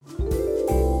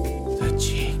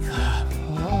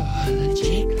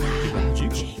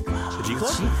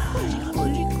Boku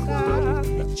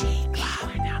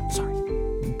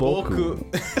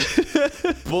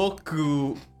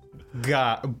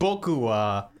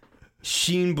wa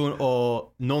shinbun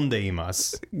o nonde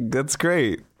imasu. That's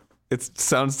great. It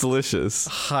sounds delicious.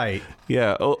 Hai.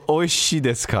 Yeah. Oishii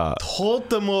desu ka?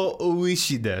 Totemo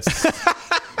oishii desu.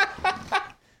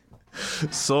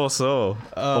 So.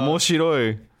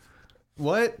 Omoshiroi.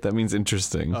 What? That means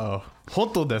interesting. Oh.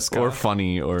 Honto desu ka? Or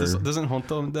funny, or... Doesn't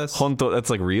honto desu? Honto, that's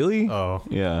like, really? Oh.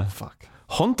 Yeah. Fuck.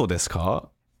 Honto desu ka?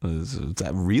 Is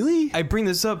that really? I bring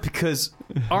this up because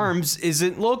arms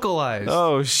isn't localized.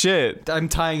 Oh, shit. I'm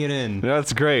tying it in.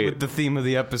 That's great. With the theme of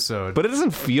the episode. But it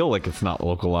doesn't feel like it's not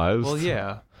localized. Well,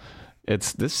 yeah.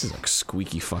 This is a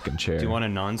squeaky fucking chair. Do you want a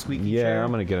non-squeaky chair? Yeah,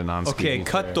 I'm gonna get a non-squeaky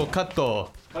chair. Okay, katto.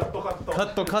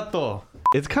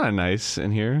 It's kind of nice in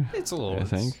here. It's a little. I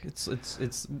think it's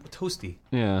toasty.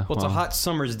 Yeah. Well, it's a hot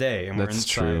summer's day, and we're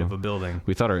inside of a building.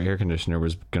 We thought our air conditioner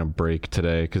was gonna break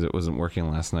today because it wasn't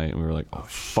working last night, and we were like, "Oh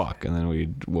fuck!" And then we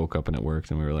woke up and it worked,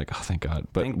 and we were like, "Oh, thank God!"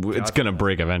 But it's gonna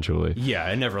break eventually.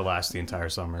 Yeah, it never lasts the entire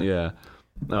summer. Yeah.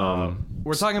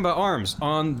 We're talking about arms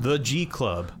on the G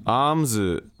Club. Arms.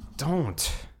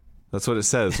 Don't. That's what it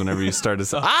says whenever you start to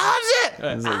say, "Arms!"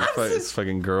 It's like this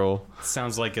fucking girl.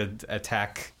 Sounds like an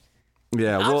attack.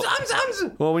 Yeah,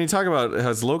 well, when you talk about how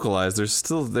it's localized, there's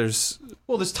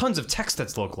tons of text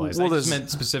that's localized. I just meant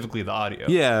specifically the audio.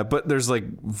 Yeah, but there's like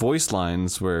voice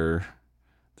lines where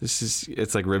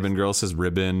it's like ribbon girl says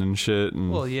ribbon and shit.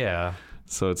 And well, yeah.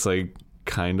 So it's like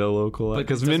kind of localized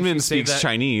because Min Min speaks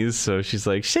Chinese, so she's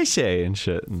like shay shay and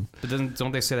shit. But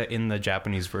don't they say that in the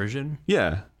Japanese version?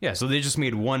 Yeah. Yeah. So they just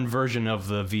made one version of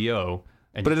the VO.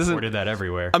 And but it doesn't that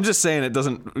everywhere. I'm just saying it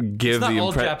doesn't give the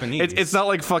impression. It's not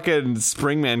like fucking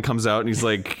Springman comes out and he's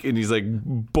like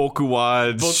Boku wa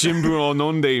Shimbun o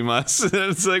nonde imasu.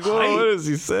 It's like, whoa, what is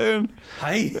he saying?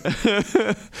 Hi.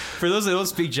 For those that don't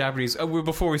speak Japanese,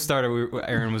 before we started,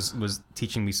 Aaron was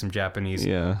teaching me some Japanese.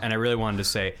 Yeah. And I really wanted to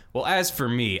say, well, as for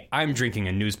me, I'm drinking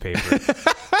a newspaper.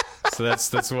 So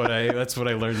that's what I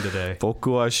learned today.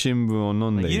 Boku wa shimbun o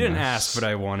nonde imasu. You didn't ask, but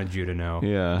I wanted you to know.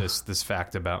 Yeah. This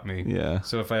fact about me. Yeah.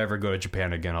 So if I ever go to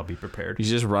Japan again, I'll be prepared. You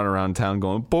just run around town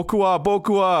going boku wa,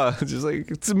 just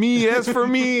like it's me. As for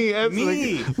me, as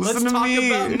me. Like, Let's talk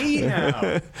about me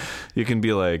now. You can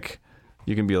be like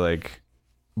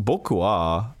boku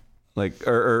wa, like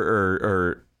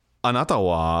or anata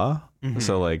wa. Mm-hmm.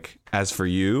 So like, as for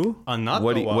you,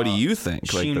 what do you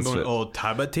think? Like, Shinbun o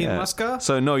tabete imasu ka?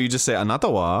 So no, you just say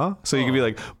anata wa. So you can be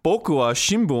like boku wa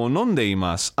shinbun o nonde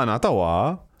imasu. Anata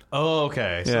wa. Oh,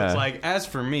 okay. So it's like, as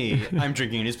for me, I'm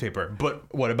drinking a newspaper. But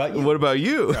what about you? What about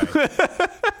you? Right.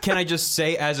 Can I just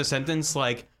say as a sentence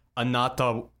like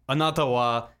anata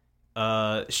wa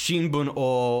shinbun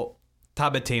o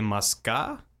tabete imasu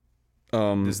ka?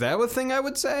 Is that a thing I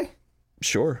would say?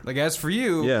 Sure. Like, as for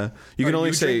you, yeah, you can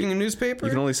only say drinking a newspaper.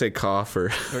 You can only say cough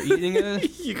or eating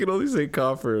it. You can only say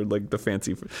cough or like the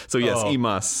fancy. So yes,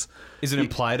 imas. Is it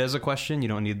implied as a question? You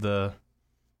don't need the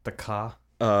ka.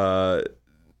 Well,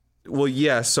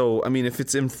 yeah. So I mean, if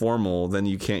it's informal, then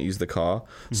you can't use the ka.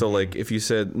 Mm-hmm. So like, if you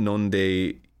said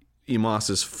nonde imas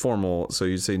is formal, so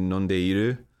you say nonde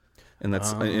iru, and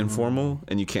that's informal,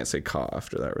 and you can't say ka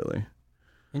after that, really.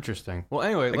 Interesting. Well,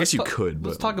 anyway, I guess you could.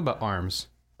 Let's talk about arms.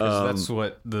 That's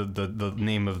what the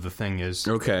name of the thing is.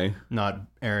 Okay. Not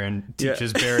Aaron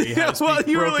teaches Barry how to speak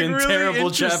broken, really terrible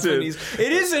interested. Japanese.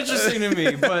 It is interesting to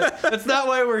me, but that's not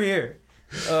why we're here.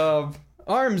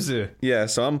 Armzu. Yeah,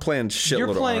 so I'm playing shitload of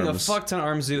You're playing arms. a fuck ton of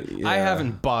Armzu. Yeah. I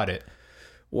haven't bought it.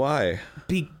 Why?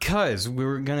 Because we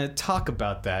were going to talk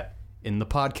about that in the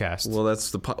podcast. Well,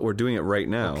 that's we're doing it right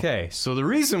now. Okay, so the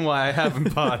reason why I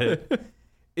haven't bought it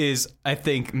is, I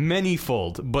think,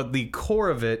 manyfold, but the core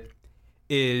of it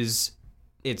is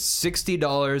it's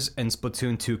 $60 and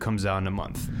Splatoon 2 comes out in a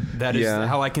month. That is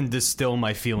how I can distill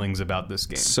my feelings about this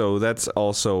game. So that's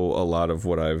also a lot of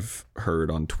what I've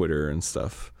heard on Twitter and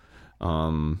stuff.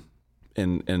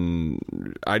 And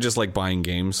I just like buying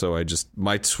games, so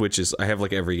my Switch is, I have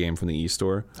like every game from the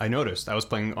eStore. I noticed. I was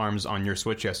playing ARMS on your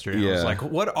Switch yesterday. Yeah. I was like,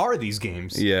 what are these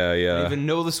games? Yeah. I didn't even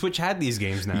know the Switch had these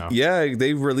games now. Yeah,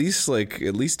 they release like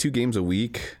at least 2 games a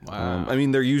week. Wow. I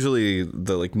mean, they're usually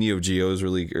the like Neo Geo is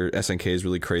really, or SNK is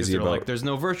really crazy about. Like, there's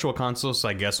no virtual console, so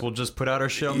I guess we'll just put out our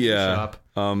show in the shop.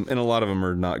 And a lot of them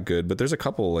are not good, but there's a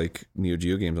couple like Neo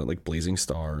Geo games like Blazing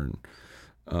Star and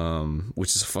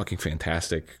which is a fucking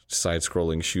fantastic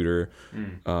side-scrolling shooter,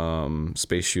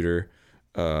 space shooter.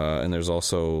 And there's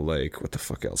also like, what the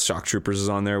fuck else? Shock Troopers is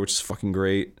on there, which is fucking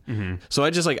great. Mm-hmm. So I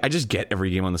just get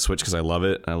every game on the Switch because I love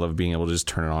it. I love being able to just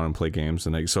turn it on and play games.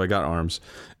 And so I got ARMS,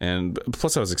 and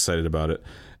plus I was excited about it.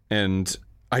 And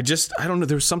I don't know.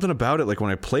 There was something about it. Like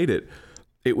when I played it,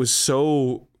 it was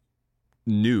so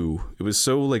new. It was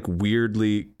so like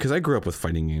weirdly, because I grew up with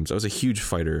fighting games. I was a huge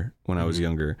fighter when I was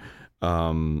younger.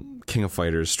 King of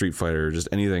Fighters, Street Fighter, just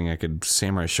anything I could,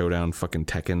 Samurai Showdown, fucking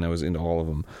Tekken. I was into all of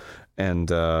them. And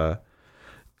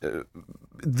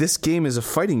this game is a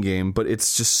fighting game, but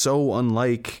it's just so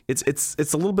unlike. It's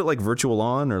a little bit like Virtual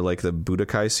On or like the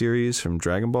Budokai series from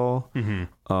Dragon Ball.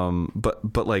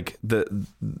 But like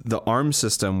the arm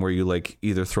system where you like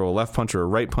either throw a left punch or a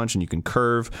right punch and you can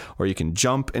curve, or you can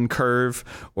jump and curve,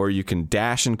 or you can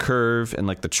dash and curve, and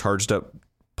like the charged up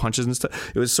punches and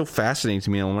stuff. It was so fascinating to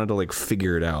me. I wanted to like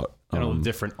figure it out. And all the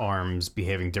different arms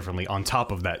behaving differently on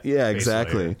top of that. Yeah,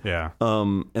 exactly. Yeah.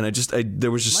 And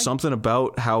there was just something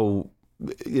about how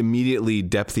immediately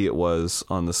depthy it was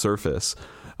on the surface.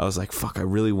 I was like, fuck, I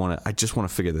just want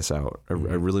to figure this out. I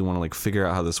really want to like figure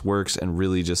out how this works, and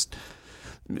really just,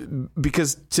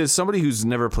 because to somebody who's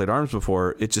never played ARMS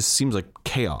before, it just seems like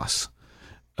chaos.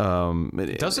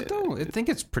 Does it though? I think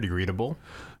it's pretty readable.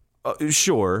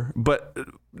 Sure, but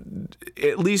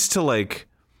at least to like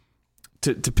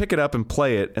to pick it up and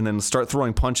play it and then start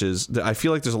throwing punches, I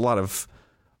feel like there's a lot of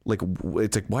like,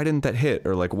 it's like, why didn't that hit,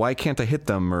 or like, why can't I hit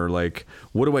them, or like,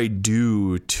 what do I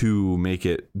do to make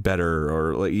it better,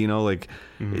 or like, you know, like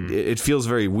it feels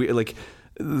very weird. Like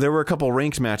there were a couple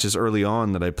ranked matches early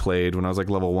on that I played when I was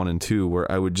like level 1 and 2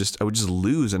 where I would just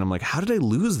lose, and I'm like, how did I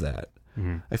lose that?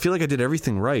 I feel like I did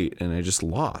everything right and I just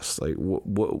lost. Like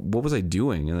what was I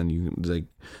doing? And then you like,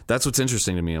 that's what's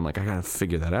interesting to me. I'm like, I gotta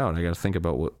figure that out. I gotta think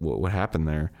about what happened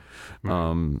there.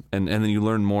 And then you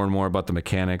learn more and more about the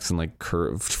mechanics and like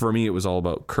curve. For me, it was all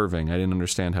about curving. I didn't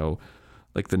understand how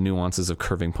like the nuances of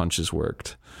curving punches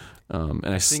worked. And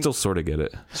I still sort of get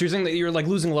it. So you're saying that you're like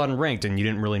losing a lot in ranked and you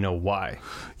didn't really know why?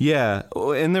 Yeah.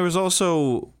 And there was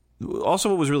also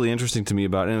what was really interesting to me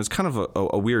about it, and it was kind of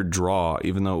a weird draw,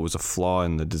 even though it was a flaw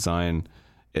in the design,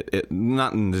 it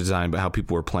not in the design, but how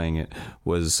people were playing it,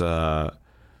 was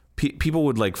people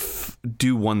would like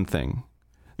do one thing.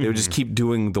 They would just keep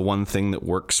doing the one thing that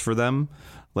works for them.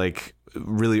 Like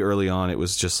really early on, it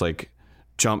was just like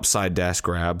jump, side dash,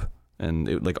 grab, and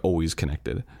it like always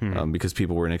connected because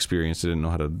people were inexperienced, they didn't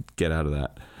know how to get out of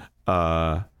that.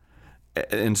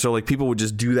 And so like people would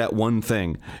just do that one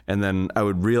thing, and then I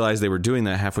would realize they were doing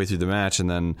that halfway through the match, and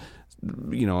then,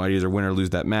 you know, I'd either win or lose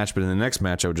that match, but in the next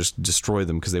match I would just destroy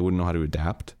them because they wouldn't know how to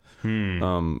adapt.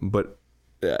 But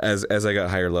as I got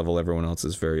higher level, everyone else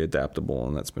is very adaptable,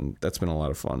 and that's been a lot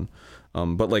of fun.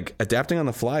 But like adapting on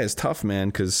the fly is tough, man,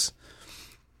 because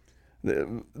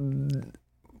the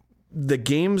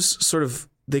games sort of,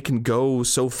 they can go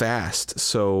so fast.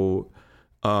 So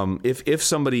if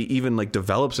somebody even like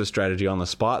develops a strategy on the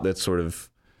spot that's sort of,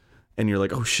 and you're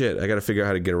like, oh shit, I got to figure out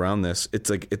how to get around this. It's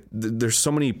like, there's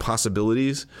so many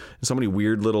possibilities and so many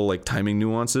weird little like timing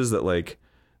nuances that like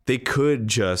they could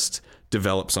just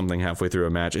develop something halfway through a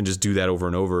match and just do that over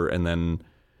and over. And then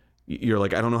you're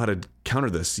like, I don't know how to counter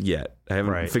this yet. I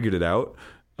haven't figured it out.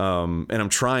 And I'm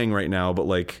trying right now, but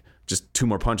like just 2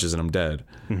 more punches and I'm dead.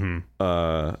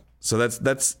 So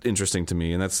that's interesting to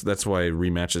me. And that's why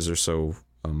rematches are so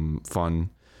fun,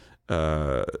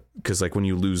 because like when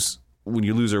you lose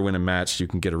or win a match, you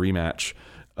can get a rematch,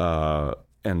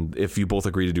 and if you both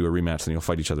agree to do a rematch, then you'll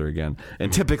fight each other again,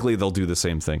 and typically they'll do the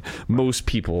same thing. Most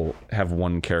people have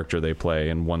one character they play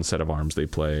and one set of arms they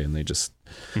play, and they just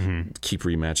keep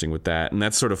rematching with that, and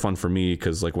that's sort of fun for me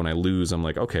because like when I lose, I'm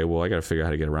like, okay, well I gotta figure out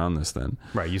how to get around this then.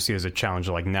 Right, you see it as a challenge,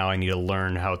 like now I need to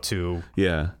learn how to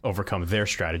overcome their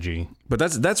strategy. But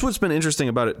that's what's been interesting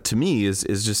about it to me is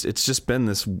just, it's just been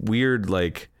this weird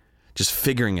like just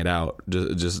figuring it out,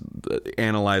 just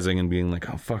analyzing and being like,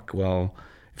 oh fuck, well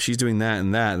if she's doing that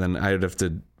and that, then I'd have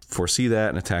to foresee that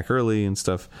and attack early and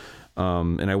stuff.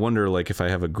 And I wonder like if I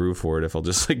have a groove for it, if I'll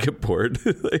just like get bored,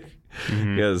 like,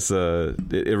 because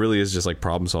it really is just like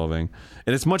problem solving,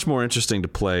 and it's much more interesting to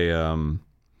play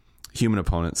human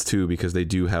opponents too, because they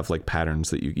do have like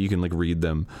patterns that you can like read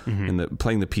them. And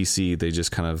playing the PC, they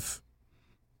just kind of,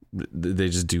 they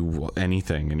just do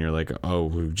anything, and you're like,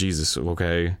 oh Jesus,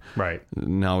 okay, right,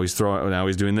 now he's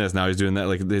doing this, now he's doing that.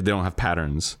 Like they don't have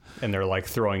patterns, and they're like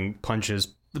throwing punches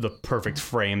the perfect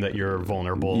frame that you're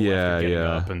vulnerable getting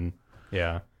up. And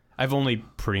I've only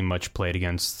pretty much played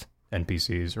against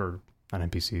NPCs, or not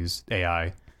NPCs,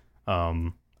 AI.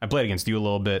 I played against you a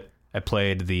little bit. I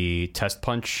played the test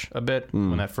punch a bit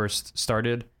when that first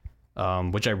started,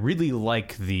 which I really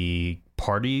like the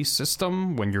party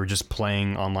system when you're just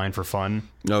playing online for fun.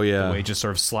 Oh yeah, the way it just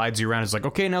sort of slides you around. It's like,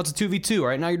 okay, now it's a 2v2.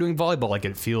 Right now you're doing volleyball. Like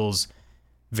it feels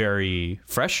very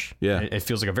fresh. Yeah, it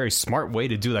feels like a very smart way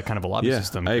to do that kind of a lobby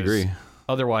system. I agree.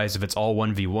 Otherwise, if it's all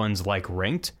 1v1s like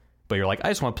ranked, but you're like, I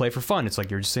just want to play for fun, it's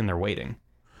like you're just sitting there waiting.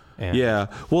 And Yeah.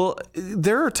 Well,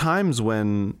 there are times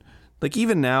when, like,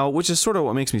 even now, which is sort of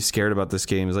what makes me scared about this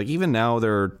game, is like, even now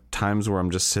there are times where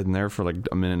I'm just sitting there for like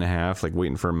a minute and a half, like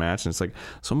waiting for a match, and it's like,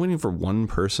 so I'm waiting for one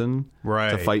person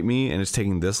to fight me, and it's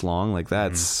taking this long. Like,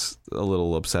 that's a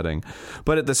little upsetting.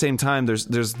 But at the same time, there's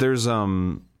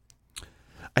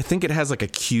I think it has like a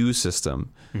queue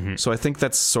system. So I think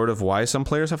that's sort of why some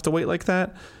players have to wait like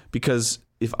that, because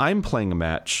if I'm playing a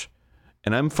match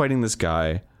and I'm fighting this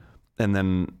guy, and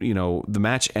then, you know, the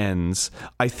match ends,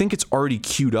 I think it's already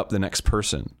queued up the next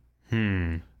person.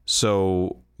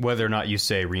 So whether or not you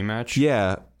say rematch?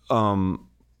 Yeah.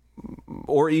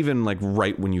 Or even like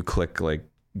right when you click like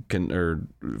or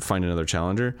find another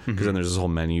challenger, because then there's this whole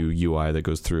menu UI that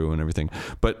goes through and everything.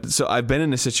 But so I've been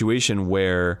in a situation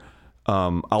where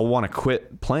I'll want to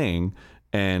quit playing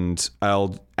and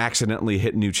I'll accidentally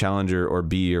hit new challenger or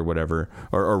B or whatever,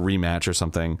 or rematch or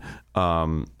something.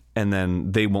 And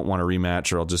then they won't want to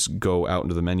rematch, or I'll just go out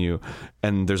into the menu,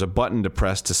 and there's a button to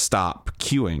press to stop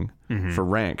queuing for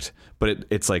ranked, but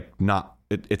it's like not.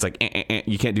 It's like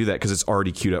you can't do that because it's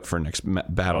already queued up for next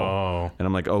battle. Oh. And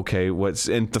I'm like, okay,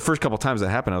 and the first couple times that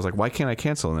happened, I was like, why can't I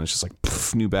cancel? And then it's just like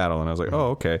poof, new battle, and I was like, oh,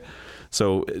 okay.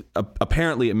 So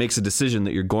apparently, it makes a decision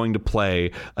that you're going to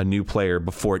play a new player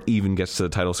before it even gets to the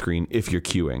title screen if you're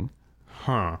queuing.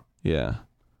 Huh. Yeah.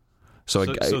 So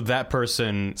that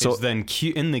person is then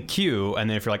in the queue, and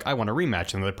then if you're like, I want a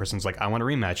rematch, and the other person's like, I want a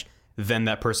rematch, then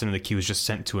that person in the queue is just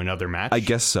sent to another match. I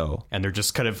guess so. And they're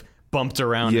just kind of bumped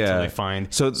around until they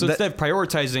find. So instead of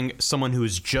prioritizing someone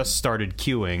who's just started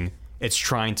queuing, it's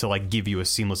trying to like give you a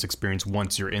seamless experience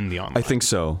once you're in the online. I think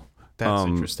so. That's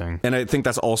interesting. And I think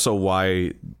that's also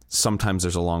why sometimes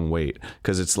there's a long wait,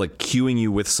 because it's like queuing you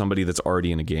with somebody that's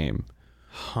already in a game.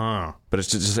 Huh. But it's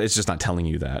just not telling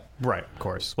you that. Right, of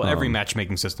course. Well, every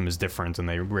matchmaking system is different, and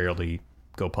they rarely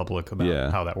go public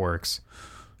about how that works.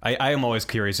 I am always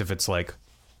curious if it's like,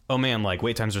 oh man, like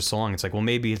wait times are so long. It's like, well,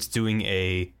 maybe it's doing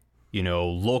a, you know,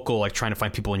 local, like trying to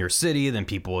find people in your city, then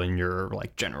people in your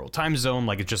like general time zone.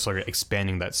 Like it's just sort of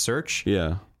expanding that search.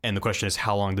 Yeah. And the question is,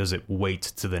 how long does it wait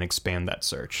to then expand that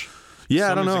search?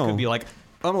 Yeah, I don't know. It could be like,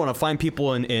 I want to find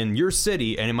people in your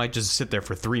city, and it might just sit there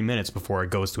for 3 minutes before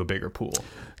it goes to a bigger pool.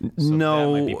 So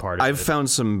no, that might be part of I've it. found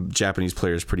some Japanese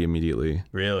players pretty immediately.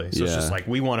 Really? So it's just like,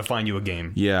 we want to find you a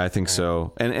game. Yeah, I think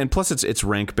so. And plus it's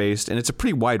rank based, and it's a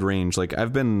pretty wide range. Like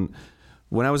when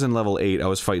I was in level 8, I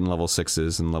was fighting level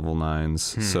 6s and level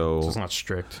 9s. So it's not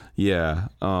strict. Yeah.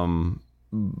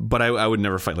 But I would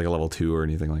never fight like a level 2 or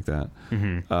anything like that.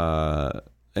 And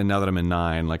now that I'm in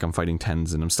 9, like I'm fighting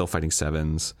 10s and I'm still fighting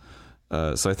 7s.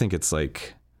 So I think it's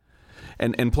like,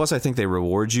 and plus I think they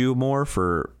reward you more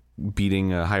for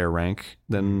beating a higher rank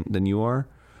than you are.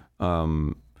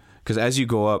 Because as you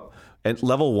go up at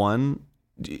level 1,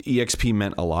 EXP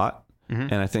meant a lot,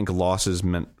 and I think losses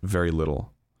meant very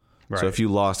little. Right. So if you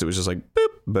lost, it was just like boop,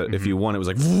 but if you won, it was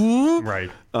like whoop. Right.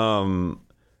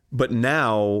 But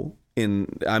now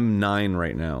I'm 9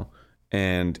 right now,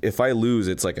 and if I lose,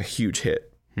 it's like a huge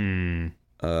hit.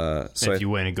 So if you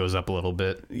win, it goes up a little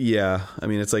bit. Yeah, I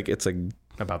mean it's like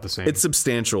about the same. It's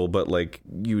substantial, but like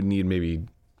you would need maybe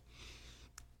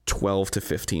 12 to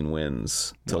 15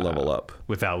 wins to level up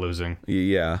without losing.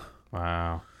 Yeah.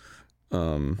 Wow.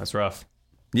 That's rough.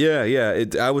 Yeah.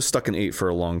 I was stuck in 8 for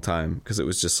a long time because it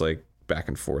was just like back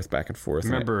and forth. I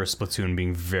remember Splatoon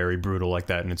being very brutal like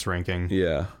that in its ranking.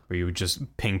 Yeah, where you would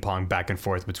just ping pong back and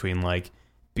forth between like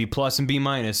B+ and B-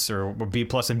 or B+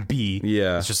 and B.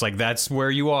 Yeah. It's just like, that's where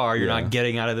you are. You're not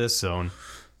getting out of this zone.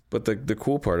 But the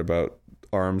cool part about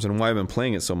ARMS and why I've been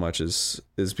playing it so much is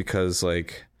because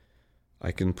like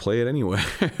I can play it anywhere.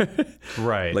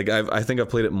 Right. Like I think I've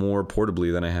played it more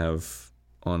portably than I have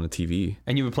on a TV.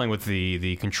 And you've been playing with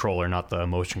the controller, not the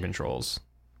motion controls.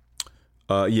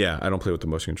 Yeah, I don't play with the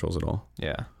motion controls at all.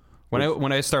 Yeah.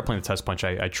 When I started playing the Test Punch,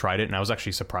 I tried it, and I was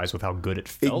actually surprised with how good it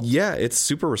felt. It's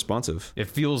super responsive. It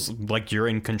feels like you're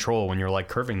in control when you're like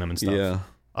curving them and stuff.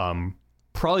 Yeah.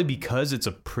 Probably because it's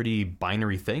a pretty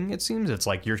binary thing, it seems. It's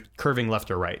like you're curving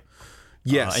left or right.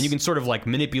 Yes. And you can sort of like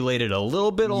manipulate it a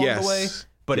little bit along the way,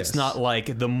 but it's not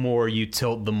like the more you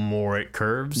tilt, the more it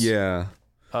curves. Yeah.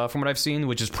 From what I've seen,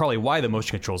 which is probably why the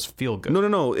motion controls feel good.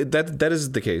 No. That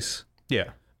is the case. Yeah.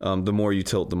 The more you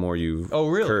tilt, the more you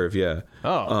curve. Yeah.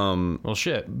 Oh. Well,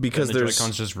 shit. Because the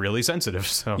Joy-Con's just really sensitive.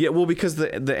 So. Yeah. Well, because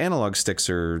the analog sticks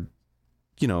are,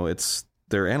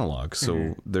 they're analog.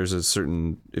 So there's a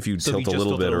certain, if you tilt a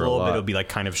little bit or a lot, it'll be like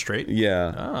kind of straight.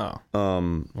 Yeah.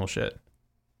 Oh. Well, shit.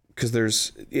 Because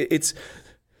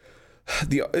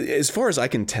as far as I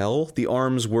can tell, the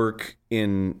arms work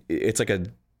it's like a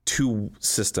 2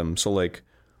 system. So like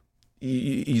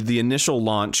the initial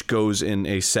launch goes in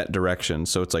a set direction.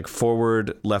 So it's like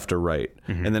forward, left, or right.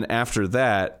 Mm-hmm. And then after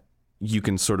that, you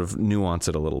can sort of nuance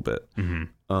it a little bit.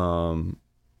 Mm-hmm.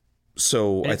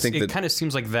 So I think it kind of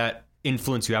seems like that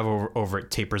influence you have over it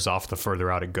tapers off the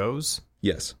further out it goes.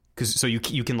 Yes. Because so you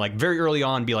can like very early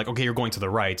on be like, okay, you're going to the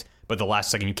right, but the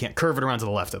last second you can't curve it around to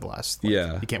the left at the last.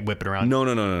 Like, you can't whip it around.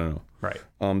 No. Right.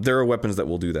 There are weapons that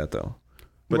will do that though.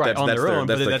 But right, on their own,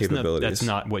 that's but their capabilities. that's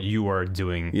not what you are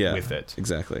doing with it.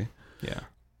 Exactly. Yeah.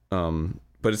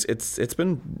 But it's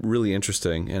been really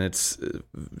interesting, and it's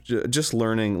just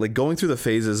learning, like going through the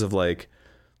phases of like,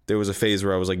 there was a phase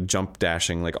where I was like jump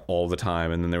dashing like all the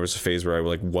time, and then there was a phase where I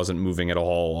like wasn't moving at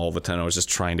all the time. I was just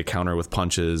trying to counter with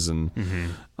punches, and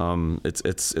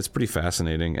it's pretty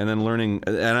fascinating. And then learning,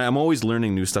 and I'm always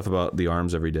learning new stuff about the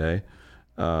arms every day,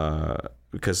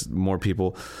 because more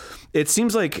people. It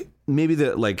seems like maybe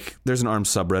that like there's an arms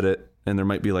subreddit, and there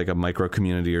might be like a micro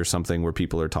community or something where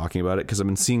people are talking about it, because I've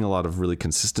been seeing a lot of really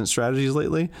consistent strategies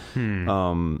lately.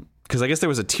 Because I guess there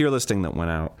was a tier listing that went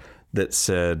out that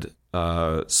said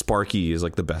Sparky is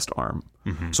like the best arm.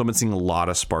 Mm-hmm. So I've been seeing a lot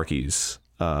of Sparkies.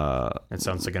 It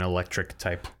sounds like an electric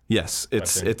type. Yes,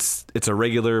 it's a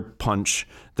regular punch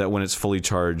that when it's fully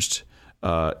charged,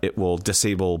 it will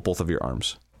disable both of your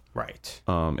arms. Right.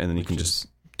 And then you can just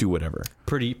do whatever.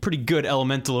 Pretty good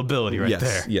elemental ability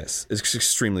there. Yes, it's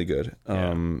extremely good.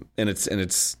 And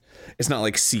it's not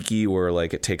like Seeky where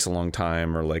like it takes a long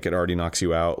time or like it already knocks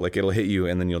you out. Like it'll hit you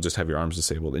and then you'll just have your arms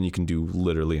disabled and you can do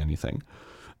literally anything.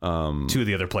 To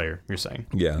the other player, you're saying?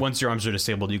 Yeah. Once your arms are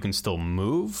disabled, you can still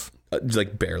move?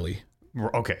 Like barely.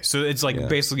 Okay, so it's like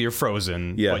basically you're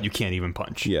frozen, but you can't even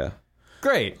punch. Yeah.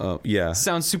 Great. Yeah.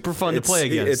 Sounds super fun to play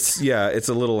against. It's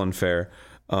a little unfair.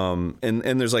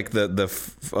 And there's like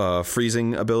the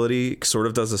freezing ability sort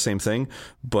of does the same thing,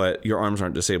 but your arms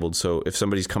aren't disabled. So if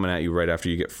somebody's coming at you right after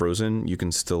you get frozen, you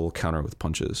can still counter with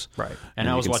punches. Right. And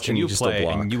I was watching you play,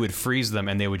 and you would freeze them,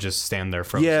 and they would just stand there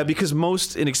frozen. Yeah, because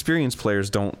most inexperienced players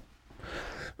don't.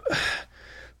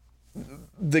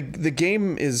 The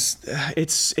game is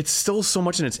it's still so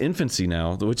much in its infancy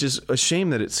now, which is a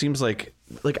shame that it seems like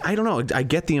I don't know. I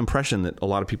get the impression that a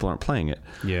lot of people aren't playing it,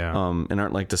 and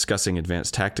aren't like discussing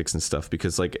advanced tactics and stuff,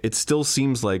 because like it still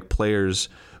seems like players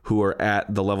who are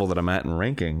at the level that I'm at in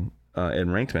ranking in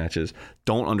ranked matches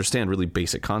don't understand really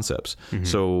basic concepts. Mm-hmm.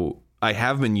 So I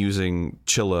have been using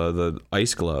Chilla, the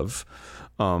ice glove,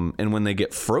 and when they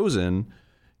get frozen,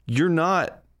 you're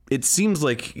not. It seems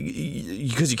like,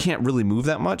 because you can't really move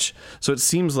that much, so it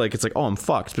seems like it's like, oh, I'm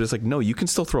fucked. But it's like, no, you can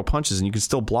still throw punches and you can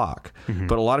still block. Mm-hmm.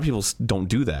 But a lot of people don't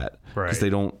do that because they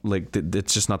don't like.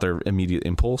 It's just not their immediate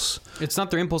impulse. It's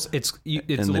not their impulse. It's a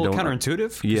little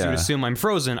counterintuitive. Yeah, you would assume I'm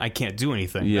frozen, I can't do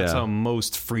anything. Yeah. That's how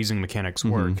most freezing mechanics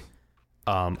work.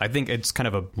 I think it's kind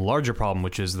of a larger problem,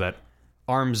 which is that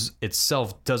ARMS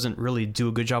itself doesn't really do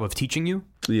a good job of teaching you.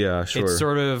 Yeah, sure. It's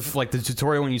sort of like the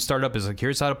tutorial when you start up is like,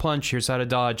 here's how to punch, here's how to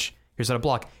dodge, here's how to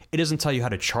block. It doesn't tell you how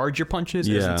to charge your punches.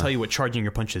 It doesn't tell you what charging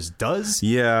your punches does.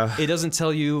 Yeah. It doesn't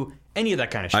tell you any of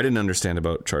that kind of shit. I didn't understand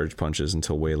about charged punches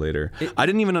until way later. I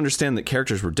didn't even understand that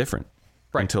characters were different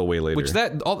until way later. Which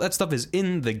all that stuff is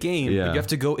in the game. But you have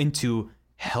to go into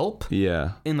help.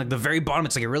 Yeah. In like the very bottom,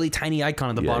 it's like a really tiny icon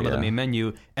at the bottom of the main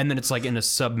menu. And then it's like in a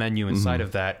sub menu inside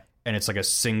of that. And it's like a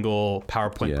single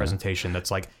PowerPoint presentation that's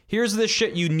like, here's the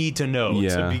shit you need to know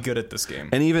to be good at this game.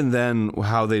 And even then,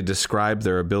 how they describe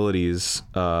their abilities,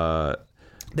 they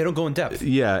don't go in depth.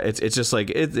 Yeah, it's just like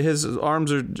his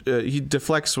arms are. He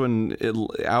deflects when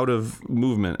out of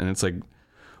movement, and it's like,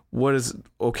 what is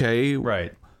okay?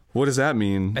 Right. What does that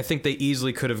mean? I think they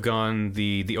easily could have gone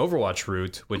the Overwatch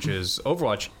route, which is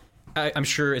Overwatch. I'm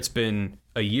sure it's been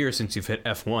a year since you've hit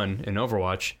F1 in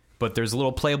Overwatch. But there's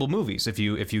little playable movies if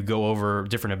you go over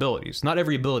different abilities. Not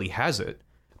every ability has it,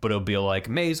 but it'll be like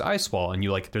May's Ice Wall, and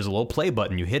there's a little play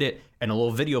button. You hit it, and a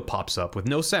little video pops up with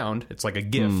no sound. It's like a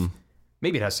GIF.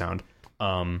 Maybe it has sound,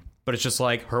 but it's just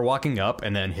like her walking up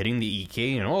and then hitting the E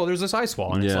key, and there's this ice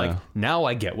wall, and it's like, now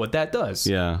I get what that does.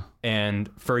 Yeah.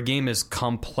 And for a game as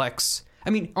complex,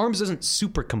 I mean, ARMS isn't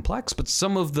super complex, but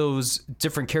some of those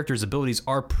different characters' abilities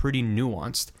are pretty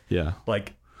nuanced. Yeah.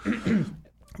 Like.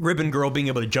 Ribbon Girl being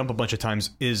able to jump a bunch of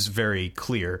times is very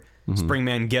clear. Mm-hmm.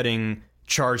 Springman getting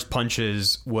charged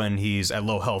punches when he's at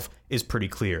low health is pretty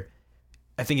clear.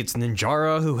 I think it's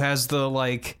Ninjara who has the,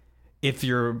 like, if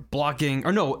you're blocking...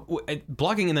 Or no,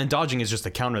 blocking and then dodging is just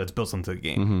a counter that's built into the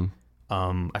game.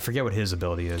 Mm-hmm. I forget what his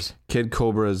ability is. Kid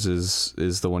Cobra's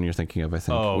is the one you're thinking of, I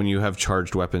think. Oh. When you have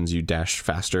charged weapons, you dash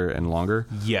faster and longer.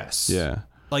 Yes. Yeah.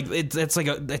 Like it's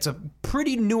a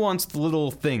pretty nuanced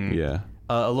little thing. Yeah.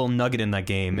 A little nugget in that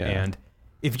game. Yeah. And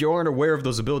if you aren't aware of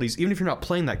those abilities, even if you're not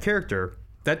playing that character,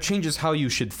 that changes how you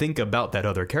should think about that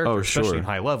other character, especially in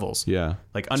high levels. Yeah.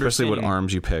 Like especially what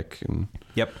arms you pick. And,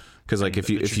 yep. Because like the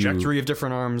trajectory of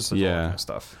different arms, and all that kind of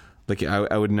stuff. Like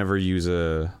I would never use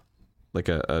a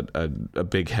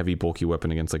big heavy bulky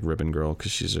weapon against like Ribbon Girl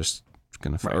because she's just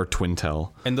gonna or Twin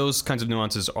Tail. And those kinds of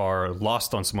nuances are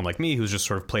lost on someone like me who's just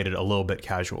sort of played it a little bit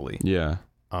casually. Yeah.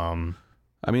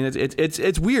 I mean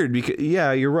it's weird because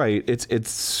you're right.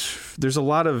 It's there's a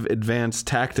lot of advanced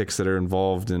tactics that are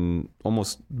involved in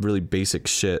almost really basic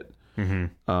shit.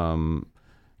 Because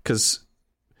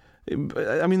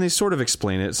I mean they sort of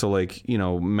explain it. So like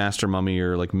Master Mummy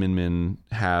or like Min Min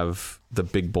have the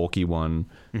big bulky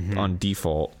one on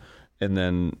default, and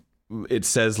then it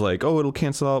says like, oh, it'll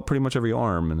cancel out pretty much every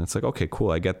arm, and it's like, okay, cool,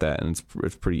 I get that, and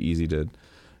it's pretty easy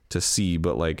to see,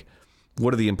 but like,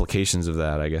 what are the implications of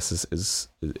that? I guess is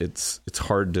it's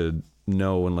hard to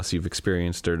know unless you've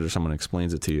experienced it or someone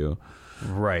explains it to you,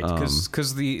 right?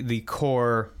 Because the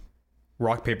core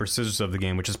rock paper scissors of the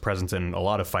game, which is present in a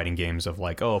lot of fighting games, of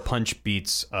like, oh, a punch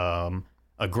beats a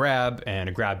grab, and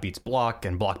a grab beats block,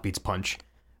 and block beats punch.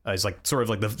 Is like sort of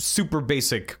like the super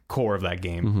basic core of that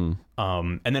game.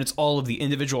 And then it's all of the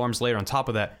individual arms layered on top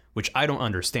of that, which I don't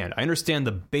understand. I understand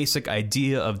the basic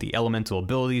idea of the elemental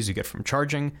abilities you get from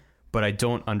charging, but I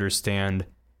don't understand,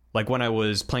 like when I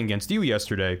was playing against you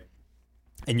yesterday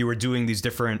and you were doing these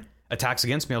different attacks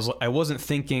against me, I wasn't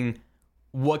thinking,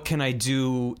 what can I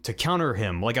do to counter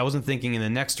him? Like I wasn't thinking in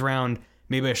the next round,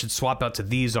 maybe I should swap out to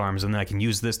these arms and then I can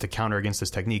use this to counter against this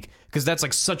technique. Because that's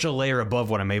like such a layer above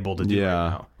what I'm able to do right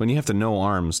now. When you have to know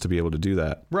arms to be able to do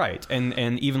that. Right. And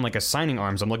even like assigning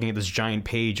arms, I'm looking at this giant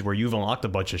page where you've unlocked a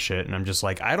bunch of shit and I'm just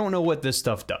like, I don't know what this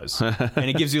stuff does. And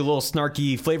it gives you a little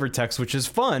snarky flavor text, which is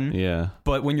fun. Yeah.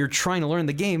 But when you're trying to learn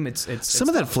the game, it's some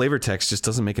of that flavor text just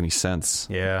doesn't make any sense.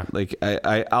 Yeah. Like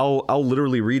I'll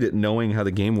literally read it knowing how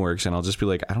the game works and I'll just be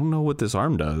like, I don't know what this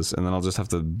arm does. And then I'll just have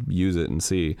to use it and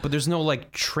see. But there's no like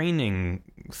training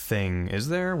thing, is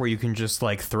there, where you can just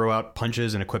like throw out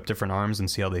punches and equip different arms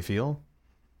and see how they feel?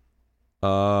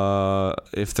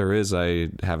 If there is, I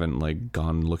haven't like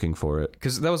gone looking for it,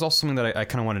 because that was also something that I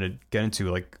kind of wanted to get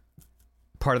into. Like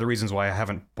part of the reasons why I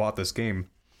haven't bought this game,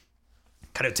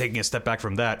 kind of taking a step back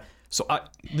from that. So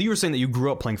you were saying that you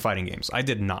grew up playing fighting games. I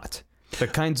did not. The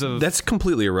kinds of that's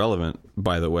completely irrelevant,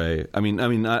 by the way. I mean,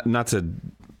 not to.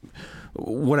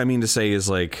 What I mean to say is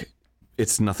like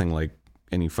it's nothing like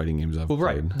any fighting games I've played.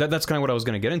 Right. That's kind of what I was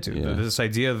going to get into. Yeah. This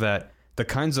idea that the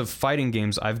kinds of fighting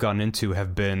games I've gotten into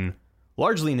have been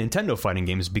largely Nintendo fighting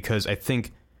games because I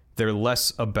think they're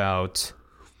less about...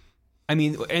 I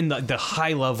mean, and the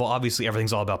high level, obviously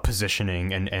everything's all about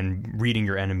positioning and reading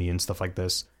your enemy and stuff like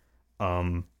this.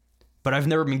 But I've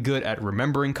never been good at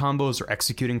remembering combos or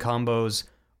executing combos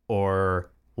or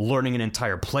learning an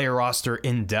entire player roster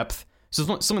in depth. So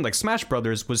something like Smash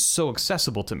Brothers was so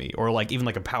accessible to me, or like even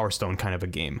like a Power Stone kind of a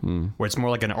game, where it's more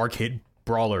like an arcade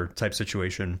brawler type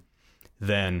situation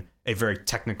than a very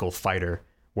technical fighter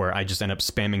where I just end up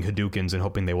spamming Hadoukens and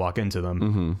hoping they walk into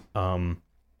them.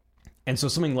 And so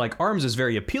something like ARMS is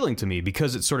very appealing to me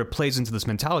because it sort of plays into this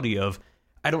mentality of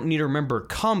I don't need to remember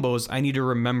combos, I need to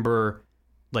remember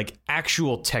like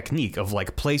actual technique of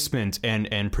like placement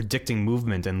and predicting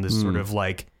movement and this sort of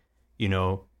like,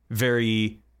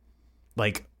 very...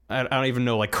 like, I don't even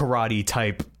know, like karate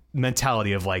type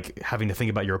mentality of like having to think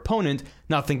about your opponent,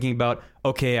 not thinking about,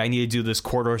 okay, I need to do this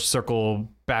quarter circle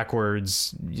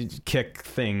backwards kick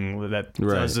thing that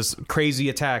does this crazy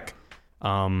attack.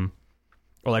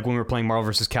 Or like when we were playing Marvel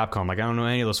vs. Capcom, like I don't know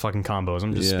any of those fucking combos.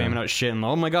 I'm just spamming out shit and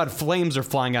oh my god, flames are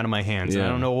flying out of my hands and I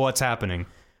don't know what's happening.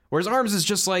 Whereas ARMS is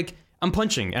just like, I'm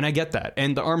punching and I get that.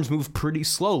 And the arms move pretty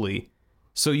slowly.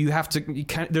 So you have to,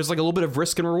 there's like a little bit of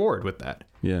risk and reward with that,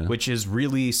 which is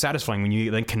really satisfying when you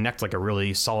then connect like a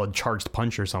really solid charged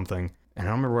punch or something. And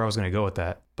I don't remember where I was going to go with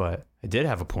that, but I did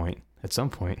have a point at some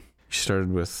point. You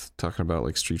started with talking about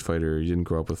like Street Fighter. You didn't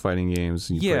grow up with fighting games.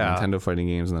 You played Nintendo fighting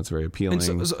games, and that's very appealing.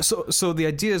 And so the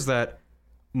idea is that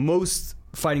most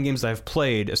fighting games that I've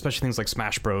played, especially things like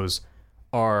Smash Bros,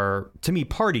 are to me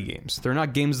party games. They're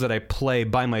not games that I play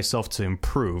by myself to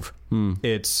improve.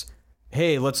 It's,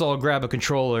 hey, let's all grab a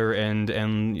controller and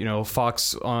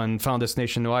Fox on Final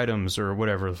Destination No Items or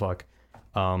whatever the fuck.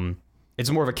 It's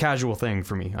more of a casual thing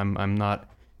for me. I'm not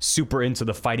super into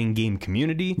the fighting game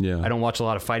community. I don't watch a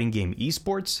lot of fighting game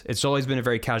esports. It's always been a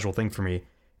very casual thing for me.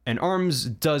 And ARMS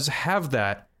does have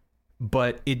that,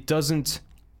 but it doesn't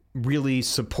really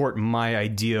support my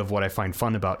idea of what I find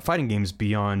fun about fighting games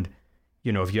beyond,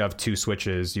 if you have two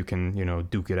switches, you can,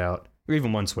 duke it out. or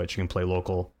even one Switch. You can play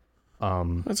local.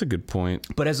 That's a good point.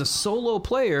 But as a solo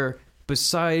player,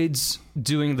 besides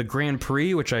doing the Grand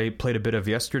Prix, which I played a bit of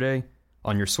yesterday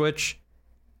on your Switch,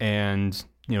 and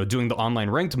doing the online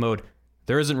ranked mode,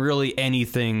 there isn't really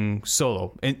anything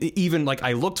solo. And even like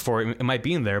I looked for it, it might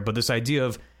be in there, but this idea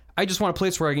of I just want a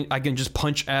place where I can just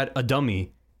punch at a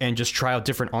dummy and just try out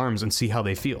different arms and see how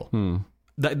they feel.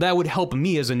 That would help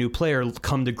me as a new player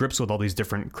come to grips with all these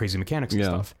different crazy mechanics and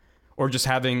stuff. Or just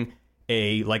having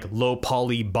a like low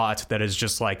poly bot that is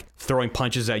just like throwing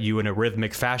punches at you in a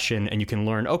rhythmic fashion, and you can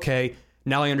learn, okay,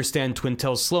 now I understand Twin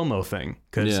Tail's slow-mo thing,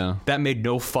 because that made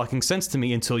no fucking sense to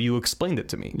me until you explained it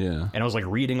to me. And I was like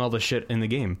reading all the shit in the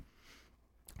game.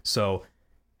 So,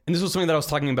 and this was something that I was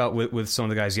talking about with some of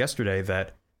the guys yesterday,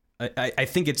 that I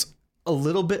think it's a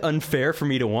little bit unfair for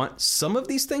me to want some of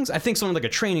these things. I think something like a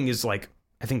training is like,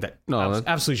 I think that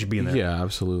absolutely should be in there. Yeah,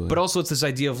 absolutely. But also it's this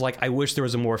idea of like, I wish there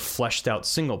was a more fleshed out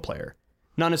single player.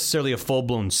 Not necessarily a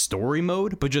full-blown story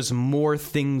mode, but just more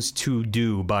things to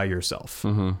do by yourself.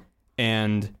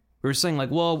 And we were saying like,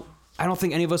 well, I don't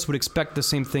think any of us would expect the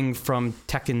same thing from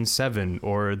Tekken 7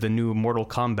 or the new Mortal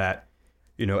Kombat.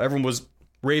 Everyone was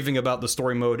raving about the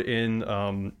story mode in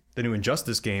the new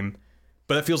Injustice game,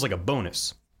 but that feels like a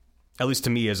bonus, at least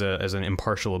to me as an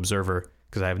impartial observer,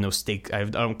 because I have no stake. I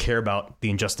don't care about the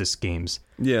Injustice games.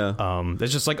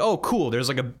 It's just like, oh, cool. There's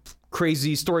like a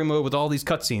crazy story mode with all these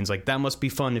cutscenes. Like, that must be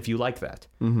fun if you like that.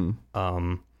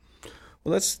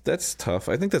 Well, that's tough.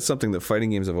 I think that's something that fighting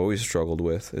games have always struggled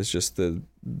with. It's just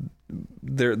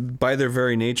they're by their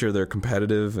very nature, they're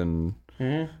competitive, and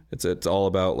it's all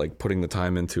about like putting the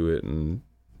time into it and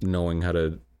knowing how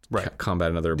to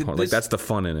combat another opponent. Like, that's the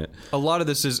fun in it. A lot of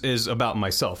this is about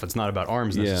myself. It's not about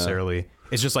ARMS necessarily.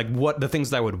 It's just like what the things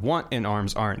that I would want in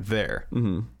ARMS aren't there.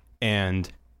 And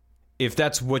if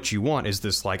that's what you want, is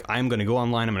this like, I'm going to go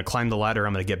online, I'm going to climb the ladder,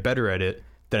 I'm going to get better at it,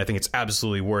 then I think it's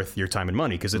absolutely worth your time and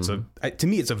money, because it's to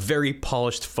me, it's a very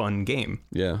polished, fun game.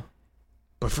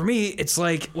 But for me, it's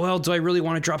like, well, do I really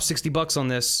want to drop $60 on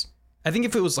this? I think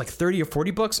if it was like 30 or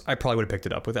 40 bucks, I probably would have picked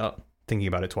it up without thinking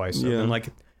about it twice. And like,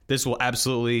 this will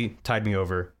absolutely tide me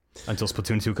over until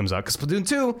Splatoon 2 comes out, because Splatoon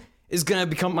 2 is going to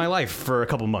become my life for a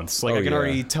couple months. Like, I can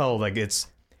already tell, like, it's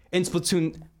in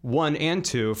Splatoon 1 and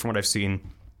 2, from what I've seen,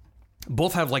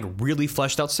 both have like really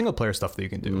fleshed out single player stuff that you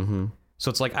can do. So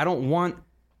it's like, I don't want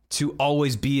to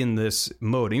always be in this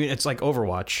mode. I mean, it's like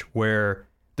Overwatch, where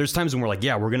there's times when we're like,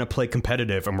 we're going to play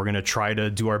competitive and we're going to try to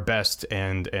do our best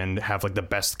and have like the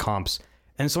best comps.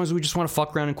 And sometimes we just want to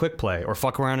fuck around in quick play or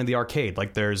fuck around in the arcade.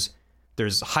 Like, there's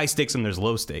high stakes and there's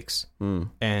low stakes.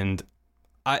 And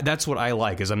that's what I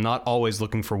like, is I'm not always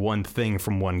looking for one thing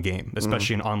from one game,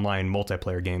 especially an online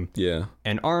multiplayer game.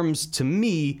 And ARMS, to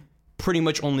me, pretty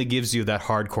much only gives you that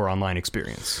hardcore online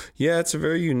experience. It's a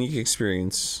very unique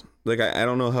experience. Like, I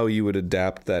don't know how you would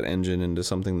adapt that engine into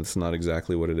something that's not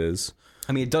exactly what it is.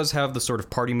 I mean, it does have the sort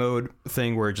of party mode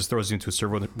thing where it just throws you into a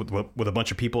server with a bunch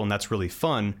of people, and that's really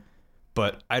fun.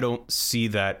 But I don't see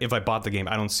that, if I bought the game,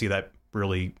 I don't see that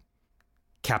really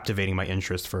captivating my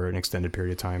interest for an extended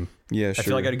period of time. I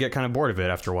feel like I'd get kind of bored of it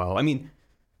after a while. I mean,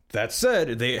 that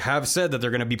said, they have said that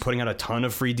they're going to be putting out a ton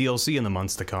of free DLC in the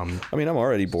months to come. I mean, I'm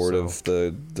already bored of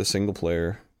the single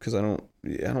player, because I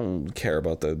don't care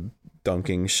about the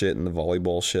dunking shit and the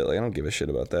volleyball shit. Like, I don't give a shit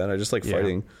about that. I just like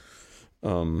fighting.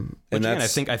 And again,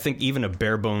 I think even a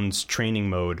bare bones training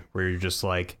mode where you're just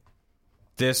like,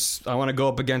 this, I want to go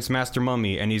up against Master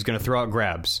Mummy and he's going to throw out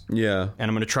grabs. And I'm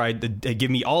going to try to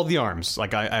give me all the arms.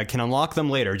 Like, I can unlock them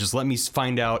later. Just let me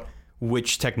find out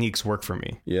which techniques work for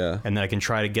me. And then I can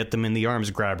try to get them in the arms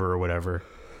grabber or whatever.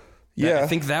 I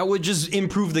think that would just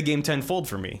improve the game tenfold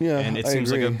for me. And it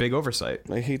seems like a big oversight.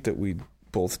 I hate that we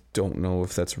both don't know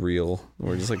if that's real.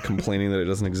 We're just like complaining that it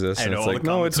doesn't exist. And it's like,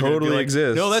 no, it totally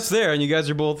exists. No, that's there. And you guys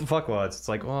are both fuckwads. It's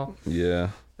like, well,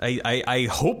 I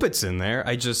hope it's in there.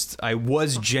 I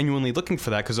was genuinely looking for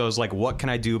that, because I was like, what can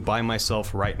I do by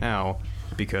myself right now?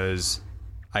 Because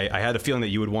I had a feeling that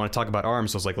you would want to talk about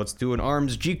ARMS. So I was like, let's do an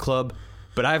ARMS G Club.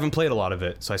 But I haven't played a lot of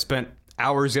it. So I spent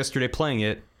hours yesterday playing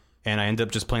it, and I ended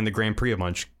up just playing the Grand Prix a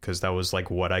bunch, because that was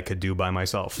like what I could do by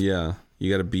myself. You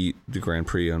got to beat the Grand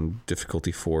Prix on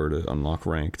difficulty 4 to unlock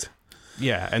ranked.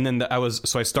 And then I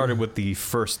started with the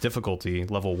first difficulty,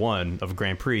 level 1 of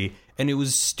Grand Prix, and it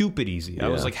was stupid easy. I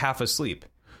was like half asleep.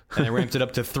 And I ramped it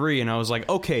up to 3, and I was like,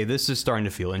 okay, this is starting to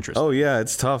feel interesting.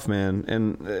 It's tough, man.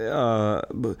 And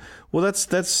well, that's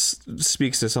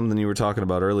speaks to something you were talking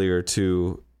about earlier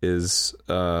too, is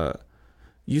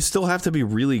you still have to be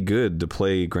really good to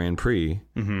play Grand Prix.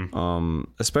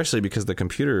 Especially because the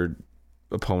computer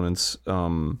opponents,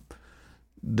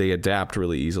 they adapt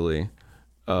really easily.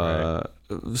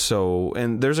 So,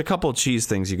 and there's a couple of cheese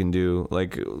things you can do.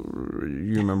 Like,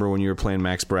 you remember when you were playing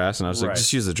Max Brass, and I was like,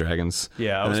 just use the dragons.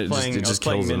 Yeah, I was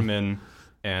playing Min Min,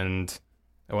 and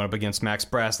I went up against Max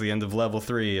Brass at the end of level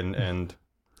 3, and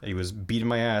he was beating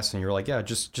my ass, and you were like, yeah,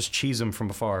 just cheese him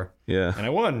from afar. Yeah. And I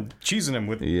won, cheesing him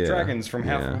with dragons from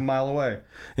half a mile away.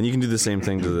 And you can do the same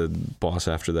thing to the boss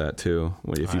after that, too,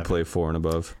 if you play 4 and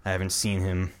above. I haven't seen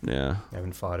him. Yeah. I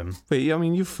haven't fought him. Wait, I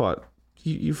mean, you fought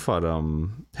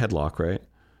Headlock, right?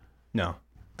 No.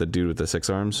 The dude with the 6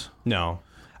 arms? No.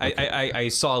 Okay. I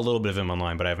saw a little bit of him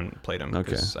online, but I haven't played him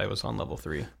because I was on level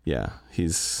 3. Yeah,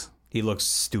 he looks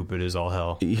stupid as all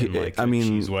hell.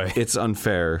 It's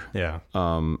unfair. Yeah.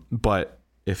 But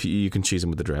if you can cheese him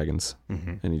with the dragons,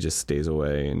 and he just stays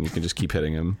away, and you can just keep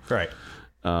hitting him. Right.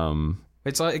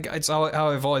 It's how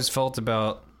I've always felt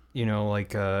about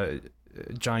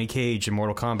Johnny Cage in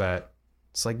Mortal Kombat.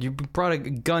 It's like you brought a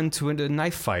gun to a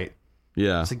knife fight.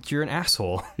 Yeah. It's like you're an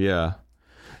asshole. Yeah.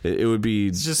 It would be...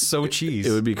 It's just so cheese.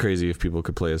 It would be crazy if people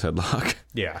could play as Headlock.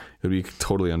 Yeah. It would be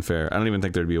totally unfair. I don't even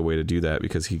think there'd be a way to do that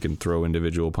because he can throw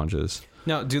individual punches.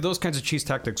 Now, do those kinds of cheese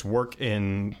tactics work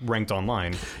in ranked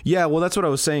online? Yeah, well, that's what I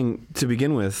was saying to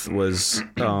begin with was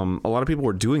a lot of people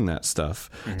were doing that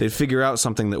stuff. They'd figure out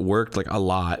something that worked like a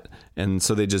lot, and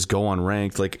so they just go on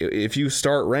ranked. Like if you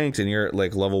start ranked and you're at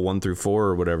like level 1 through 4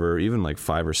 or whatever, even like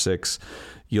 5 or 6,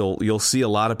 you'll see a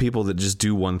lot of people that just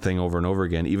do one thing over and over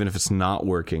again, even if it's not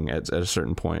working at a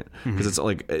certain point. Because it's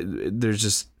like there's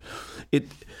just it.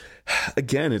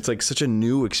 Again, it's like such a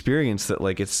new experience that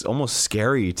like it's almost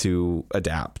scary to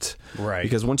adapt. Right.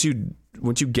 Because once you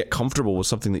get comfortable with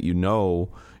something that you know,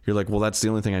 you're like, well, that's the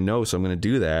only thing I know, so I'm going to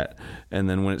do that. And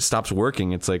then when it stops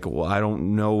working, it's like, well, I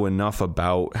don't know enough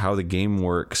about how the game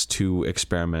works to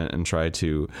experiment and try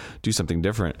to do something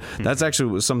different. That's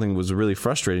actually something that was really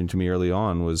frustrating to me early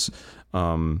on was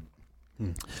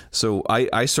so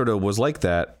I sort of was like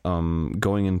that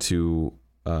going into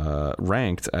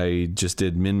ranked. I just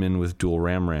did Min with dual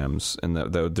rams, and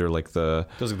they're like those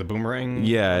are the boomerang.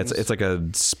 Yeah, it's like a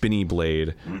spinny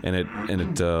blade, and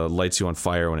it lights you on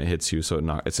fire when it hits you, so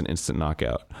it's an instant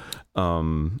knockout.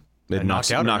 It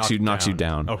knocks you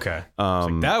down. Okay,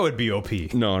 that would be OP.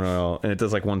 No, and it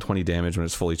does like 120 damage when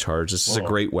it's fully charged. It's just a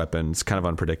great weapon. It's kind of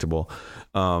unpredictable.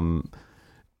 But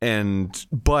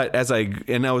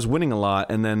I was winning a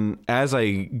lot, and then as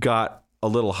I got a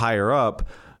little higher up,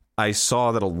 I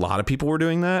saw that a lot of people were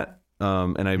doing that,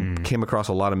 and I came across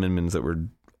a lot of Min-Mins that were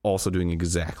also doing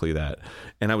exactly that,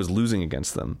 and I was losing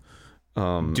against them.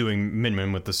 Doing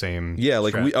Min-Min with the same... Yeah,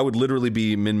 like I would literally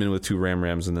be Min-Min with 2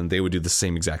 rams, and then they would do the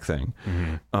same exact thing,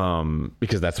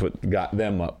 because that's what got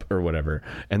them up or whatever,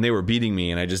 and they were beating me,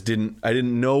 and I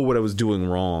didn't know what I was doing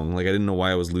wrong. Like, I didn't know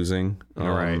why I was losing.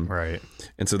 Right.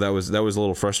 And so that was a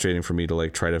little frustrating for me to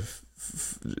like try to...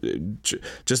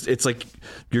 just it's like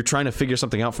you're trying to figure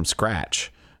something out from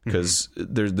scratch because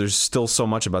there's still so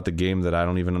much about the game that I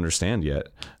don't even understand yet.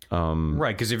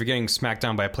 Right, because if you're getting smacked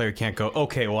down by a player, you can't go,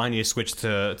 okay, well, I need to switch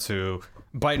to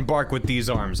bite and bark with these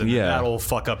arms, and that'll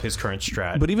fuck up his current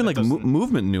strat. But even like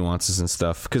movement nuances and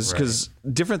stuff, because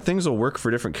different things will work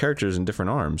for different characters and different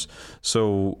arms.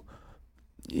 So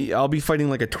I'll be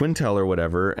fighting like a twin tail or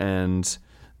whatever, and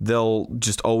they'll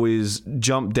just always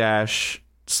jump, dash,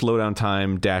 slow down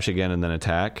time, dash again, and then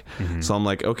attack. So I'm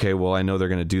like, okay, well, I know they're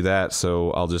going to do that,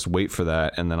 so I'll just wait for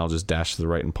that, and then I'll just dash to the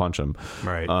right and punch them.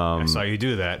 Right. I saw you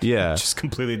do that. Yeah. Just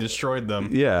completely destroyed them.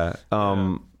 Yeah.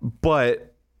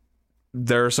 But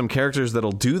there are some characters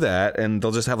that'll do that, and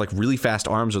they'll just have like really fast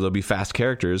arms, or they'll be fast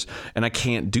characters, and I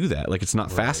can't do that. Like, it's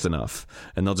not fast enough,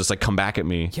 and they'll just like come back at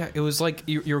me. Yeah, it was like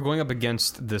you were going up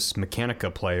against this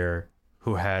Mechanica player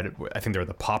who had, I think they're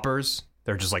the poppers.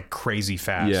 They're just like crazy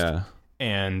fast. Yeah.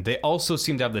 And they also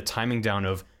seemed to have the timing down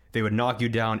of they would knock you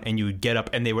down and you would get up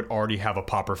and they would already have a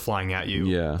popper flying at you.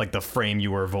 Yeah. Like the frame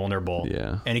you were vulnerable.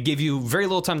 Yeah. And it gave you very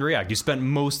little time to react. You spent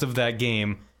most of that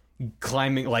game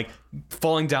climbing, like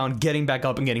falling down, getting back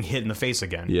up, and getting hit in the face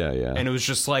again. Yeah. And it was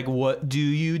just like, what do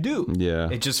you do? Yeah.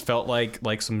 It just felt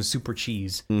like some super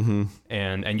cheese.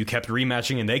 And you kept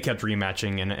rematching and they kept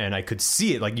rematching, and I could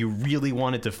see it. Like, you really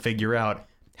wanted to figure out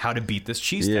how to beat this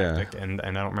cheese tactic, and I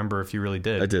don't remember if you really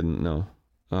did. I didn't know.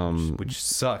 Which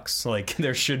sucks. Like,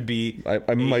 there should be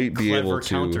I might be able to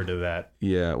counter to that.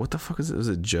 Yeah. What the fuck is it? Was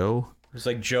it Joe? It was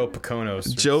like Joe Picono.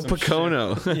 Joe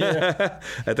Picono. Yeah.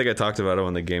 I think I talked about it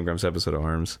on the Game Grumps episode of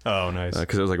ARMS. Oh, nice.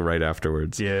 Because it was like right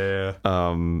afterwards. Yeah.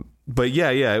 But yeah,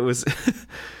 it was.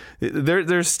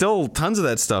 There's still tons of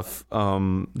that stuff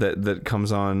that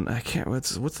comes on. I can't.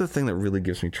 What's the thing that really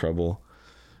gives me trouble?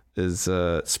 Is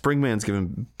Springman's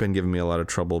been giving me a lot of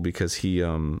trouble because he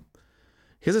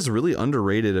he has this really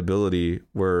underrated ability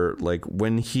where like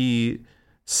when he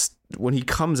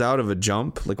comes out of a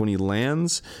jump, like when he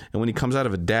lands and when he comes out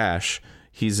of a dash,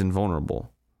 he's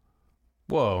invulnerable.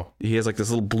 Whoa. He has like this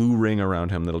little blue ring around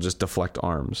him that'll just deflect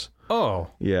arms. Oh.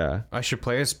 Yeah. I should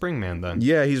play as Springman then.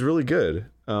 Yeah, he's really good.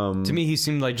 To me, he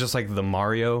seemed like just like the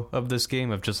Mario of this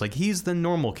game, of just like, he's the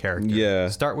normal character. Yeah.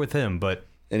 Start with him, but...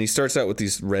 And he starts out with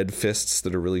these red fists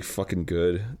that are really fucking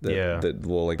good. That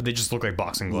will like... But they just look like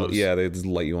boxing gloves. Yeah, they just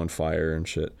light you on fire and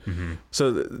shit. Mm-hmm.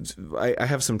 So I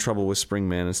have some trouble with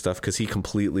Springman and stuff because he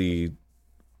completely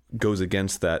goes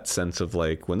against that sense of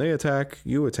like, when they attack,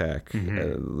 you attack.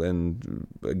 And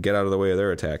get out of the way of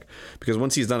their attack. Because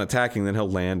once he's done attacking, then he'll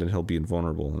land and he'll be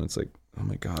invulnerable. And it's like, oh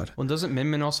my god. Well, doesn't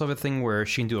Min Min also have a thing where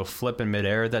she can do a flip in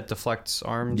midair that deflects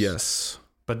arms? Yes.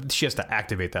 But she has to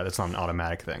activate that. It's not an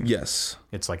automatic thing. Yes.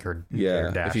 It's like her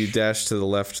dash. dash. If you dash to the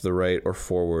left, to the right, or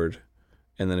forward,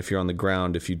 and then if you're on the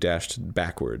ground, if you dash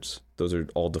backwards, those are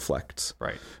all deflects.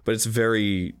 Right. But it's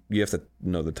very... You have to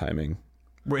know the timing.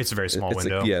 It's a very small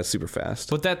window. Like, yeah, super fast.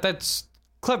 But that's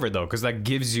clever, though, because that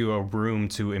gives you a room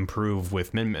to improve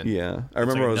with Min Min. Yeah. I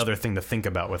remember another thing to think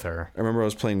about with her. I remember I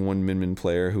was playing one Min Min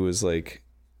player who was like...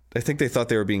 I think they thought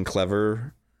they were being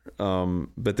clever,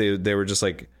 but they were just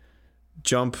like...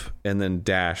 jump and then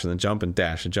dash and then jump and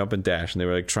dash and jump and dash, and they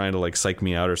were like trying to like psych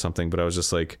me out or something, but I was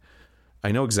just like,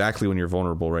 I know exactly when you're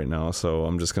vulnerable right now, so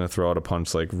I'm just gonna throw out a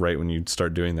punch like right when you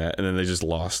start doing that. And then they just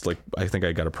lost. Like I think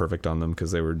I got a perfect on them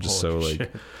because they were just Holy so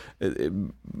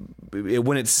like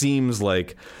when it seems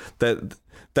like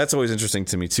that's always interesting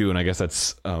to me too. And I guess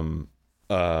that's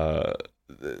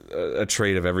a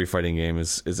trait of every fighting game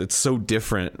is it's so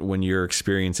different when you're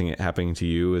experiencing it happening to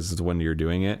you as when you're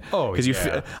doing it. Oh,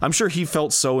 because I'm sure he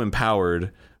felt so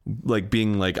empowered, like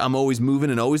being like, I'm always moving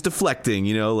and always deflecting,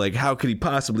 you know, like how could he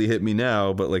possibly hit me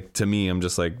now? But like to me, I'm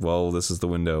just like, well, this is the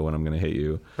window when I'm gonna hit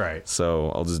you, right?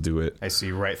 So I'll just do it. I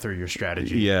see right through your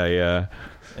strategy. Yeah.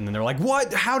 And then they're like,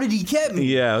 what? How did he get me?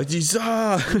 Yeah,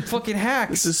 fucking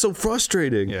hacks. This is so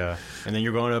frustrating. Yeah. And then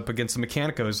you're going up against the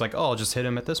Mechanico who's like, oh, I'll just hit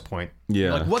him at this point. Yeah.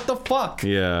 You're like, what the fuck?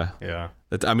 Yeah.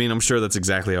 I mean, I'm sure that's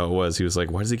exactly how it was. He was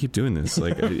like, why does he keep doing this?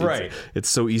 Like, right. It's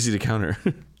so easy to counter.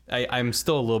 I'm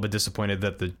still a little bit disappointed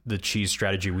that the cheese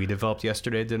strategy we developed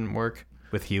yesterday didn't work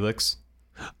with Helix.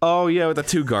 Oh yeah, with the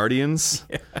two guardians.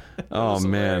 Yeah, oh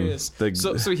man,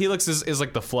 so Helix is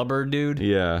like the flubber dude.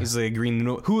 Yeah, he's like green.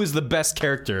 Who is the best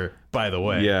character, by the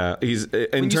way? Yeah, he's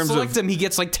when you select him, he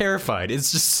gets like terrified.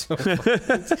 It's just so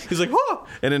he's like, oh.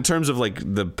 And in terms of like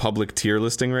the public tier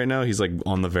listing right now, he's like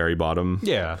on the very bottom.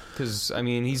 Yeah, because I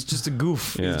mean, he's just a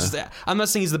goof. Yeah. I'm not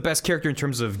saying he's the best character in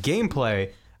terms of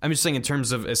gameplay. I'm just saying in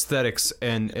terms of aesthetics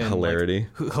and hilarity,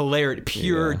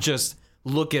 pure. Yeah. Just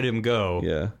look at him go.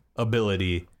 Yeah.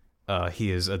 Ability,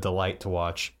 he is a delight to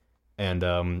watch, and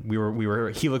we were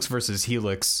Helix versus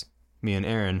Helix, me and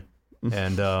Arin,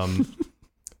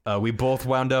 and we both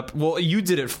wound up. Well, you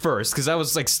did it first because I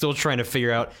was like still trying to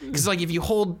figure out because like if you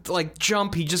hold like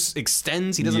jump, he just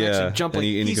extends. He doesn't actually jump. Like,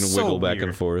 and you can wiggle back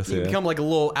and forth. You become like a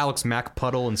little Alex Mack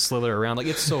puddle and slither around. Like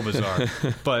it's so bizarre,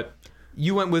 but.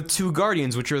 You went with two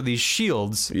guardians, which are these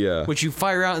shields, which you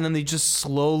fire out, and then they just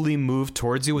slowly move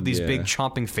towards you with these big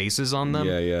chomping faces on them.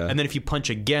 Yeah. And then if you punch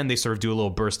again, they sort of do a little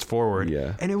burst forward.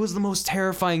 Yeah. And it was the most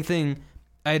terrifying thing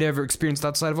I'd ever experienced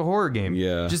outside of a horror game.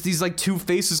 Yeah. Just these like two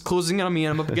faces closing in on me,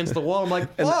 and I'm up against the wall. I'm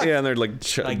like, fuck. And they're like,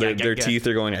 their teeth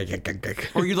are going.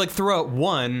 Or you like throw out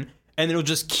one. And it'll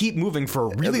just keep moving for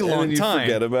a really long time. You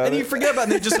forget about it,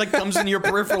 and it just like comes into your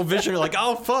peripheral vision. You're like,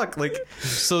 oh fuck! Like,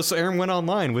 so Arin went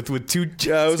online with two.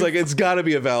 Yeah, I was like, it's got to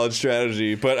be a valid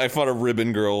strategy. But I fought a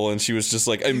ribbon girl, and she was just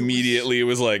like, immediately, it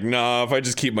was like, nah, if I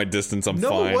just keep my distance, I'm fine.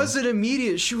 No, it wasn't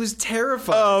immediate. She was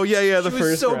terrified. Oh yeah, the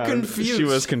first so round. Confused. She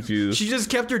was confused. She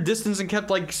just kept her distance and kept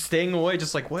like staying away,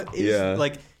 just like what is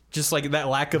like, just like that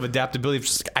lack of adaptability.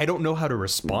 Just like, I don't know how to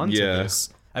respond to this.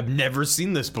 I've never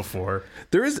seen this before.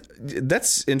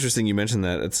 That's interesting you mentioned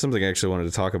that. It's something I actually wanted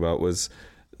to talk about was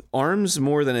ARMS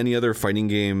more than any other fighting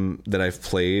game that I've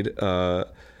played.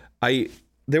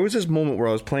 There was this moment where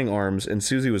I was playing ARMS and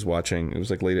Susie was watching. It was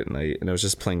like late at night and I was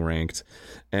just playing ranked.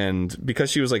 And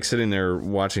because she was like sitting there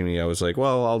watching me, I was like,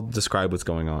 well, I'll describe what's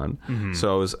going on. Mm-hmm.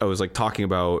 So I was like talking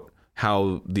about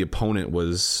how the opponent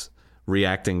was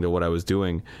reacting to what I was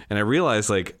doing. And I realized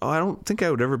like, I don't think I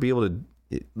would ever be able to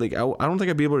like I don't think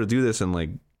I'd be able to do this in like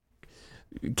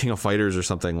King of Fighters or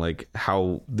something, like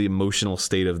how the emotional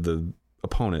state of the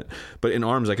opponent. But in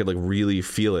ARMS I could like really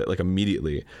feel it like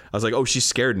immediately. I was like, oh, she's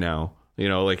scared now, you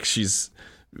know, like she's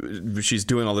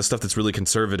doing all this stuff that's really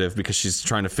conservative because she's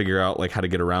trying to figure out like how to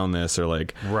get around this, or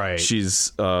like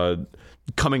she's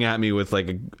coming at me with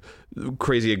like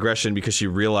crazy aggression because she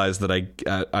realized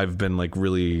that I've been like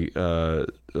really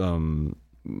dominant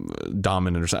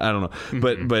or something. I don't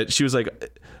know. But she was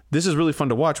like, this is really fun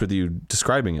to watch with you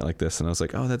describing it like this. And I was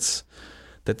like, oh, that's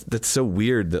so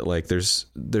weird that like there's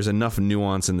enough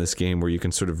nuance in this game where you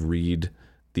can sort of read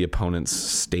the opponent's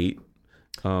state.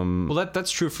 Well,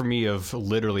 that's true for me of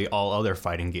literally all other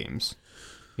fighting games.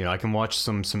 You know, I can watch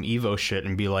some Evo shit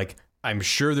and be like, I'm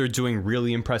sure they're doing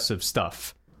really impressive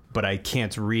stuff, but I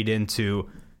can't read into,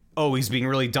 oh, he's being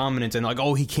really dominant and like,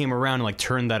 oh, he came around and like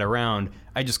turned that around.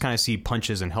 I just kind of see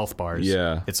punches and health bars.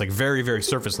 Yeah. It's like very, very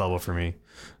surface level for me.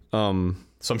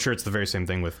 So I'm sure it's the very same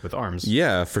thing with ARMS.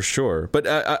 Yeah, for sure. But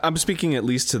I'm speaking at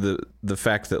least to the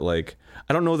fact that like,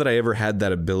 I don't know that I ever had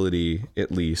that ability,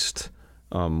 at least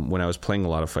when I was playing a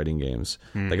lot of fighting games.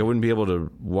 Like I wouldn't be able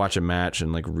to watch a match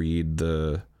and like read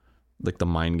the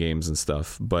mind games and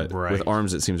stuff. But with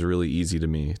ARMS, it seems really easy to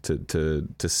me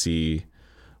to see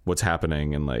what's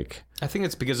happening. And like, I think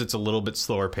it's because it's a little bit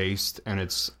slower paced and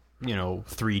it's, you know,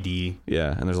 3D.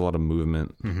 Yeah, and there's a lot of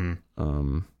movement.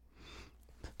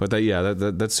 But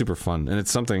that's super fun, and it's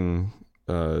something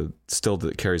still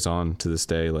that carries on to this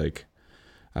day. Like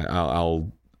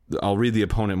I'll read the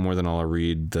opponent more than I'll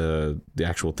read the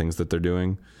actual things that they're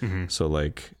doing. So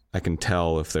like I can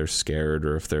tell if they're scared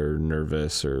or if they're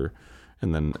nervous,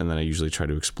 and then I usually try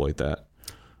to exploit that.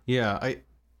 Yeah,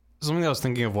 something I was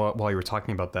thinking of while you were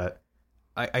talking about that.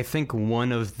 I think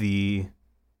one of the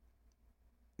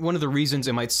reasons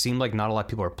it might seem like not a lot of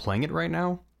people are playing it right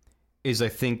now is I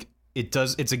think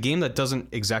it's a game that doesn't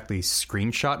exactly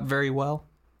screenshot very well,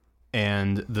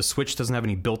 and the Switch doesn't have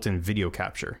any built-in video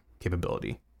capture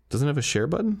capability. Doesn't it have a share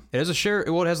button? It has a share.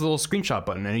 Well, it has a little screenshot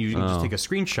button, and you can just take a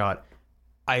screenshot.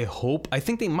 I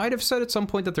think they might have said at some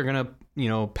point that they're gonna, you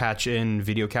know, patch in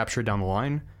video capture down the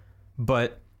line,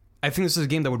 but I think this is a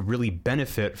game that would really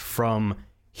benefit from,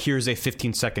 here's a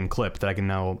 15-second clip that I can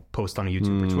now post on a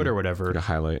YouTube or Twitter or whatever. Like a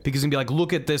highlight. Because you can be like,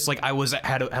 look at this, like I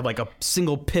had like a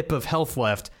single pip of health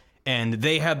left, and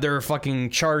they had their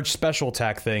fucking charge special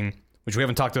attack thing, which we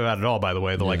haven't talked about at all, by the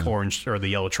way, the like orange or the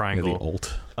yellow triangle.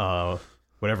 The ult.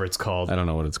 Whatever it's called. I don't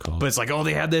know what it's called. But it's like, oh,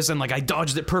 they had this, and like I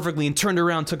dodged it perfectly and turned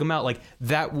around, took them out. Like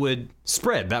that would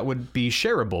spread. That would be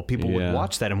shareable. People would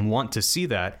watch that and want to see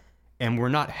that. And we're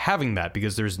not having that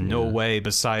because there's no way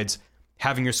besides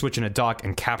having your Switch in a dock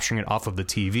and capturing it off of the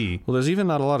TV. Well, there's even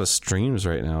not a lot of streams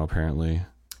right now, apparently.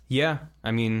 Yeah. I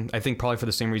mean, I think probably for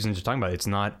the same reasons you're talking about. It's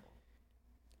not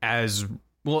as...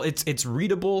 Well, it's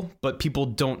readable, but people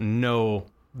don't know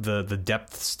the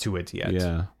depths to it yet.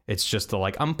 Yeah. It's just the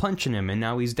like, I'm punching him and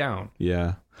now he's down.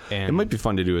 Yeah. And it might be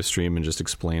fun to do a stream and just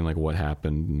explain like what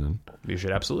happened, and then you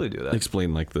should absolutely do that.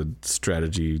 Explain like the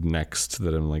strategy next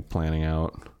that I'm like planning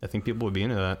out. I think people would be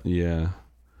into that. Yeah.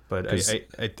 But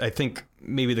I think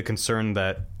maybe the concern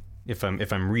that if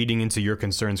I'm reading into your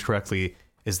concerns correctly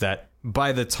is that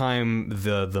by the time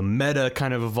the meta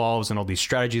kind of evolves and all these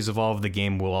strategies evolve, the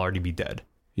game will already be dead.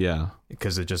 Yeah.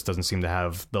 Because it just doesn't seem to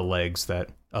have the legs that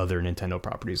other Nintendo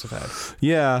properties have had.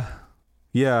 Yeah.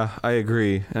 Yeah, I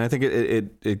agree. And I think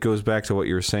it goes back to what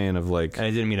you were saying of like... And I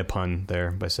didn't mean a pun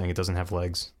there by saying it doesn't have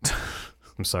legs.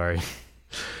 I'm sorry.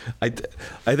 I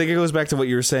think it goes back to what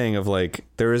you were saying of like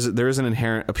there is an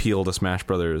inherent appeal to Smash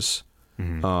Brothers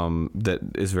that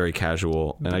is very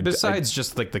casual. And besides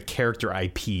just like the character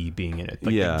IP being in it.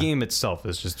 Like the game itself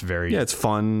is just very... Yeah, it's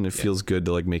fun. It feels good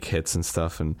to like make hits and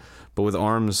stuff. But with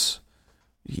ARMS,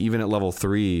 even at level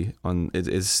 3,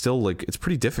 it's still like it's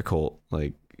pretty difficult.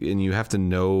 Like, and you have to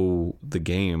know the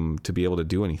game to be able to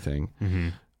do anything.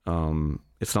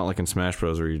 It's not like in Smash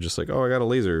Bros where you're just like, oh, I got a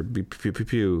laser, pew pew pew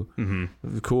pew.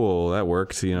 Cool, that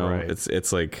works. You know, right.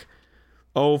 It's like,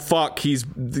 oh fuck, he's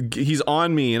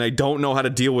on me, and I don't know how to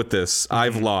deal with this.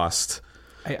 I've lost.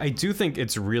 I do think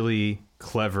it's really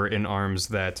clever in ARMS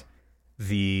that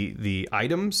the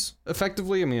items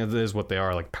effectively, I mean, that is what they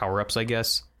are, like power ups, I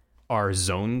guess, are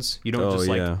zones. You don't just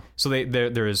like so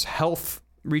there's health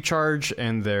recharge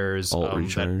and there's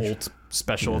that ult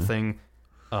special thing.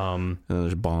 And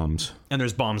there's bombs. And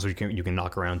there's bombs you can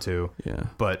knock around too. Yeah.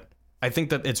 But I think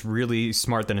that it's really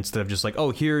smart that instead of just like,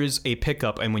 oh, here's a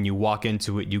pickup, and when you walk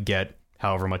into it, you get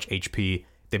however much HP.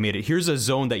 They made it, here's a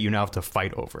zone that you now have to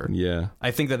fight over. Yeah.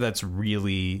 I think that that's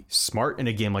really smart in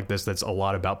a game like this that's a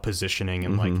lot about positioning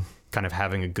and like kind of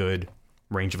having a good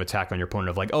range of attack on your opponent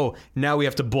of like, oh, now we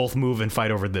have to both move and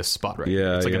fight over this spot right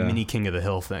here. It's like a mini King of the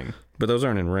Hill thing. But those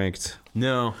aren't in ranked.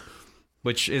 No.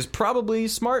 Which is probably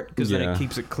smart because then it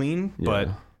keeps it clean. But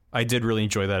I did really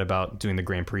enjoy that about doing the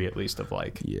Grand Prix, at least, of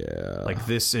like, like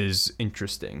this is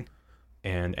interesting,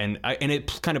 and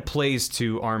it kind of plays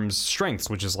to ARM's strengths,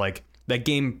 which is like that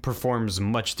game performs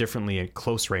much differently at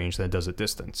close range than it does at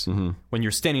distance. When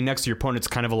you're standing next to your opponent, it's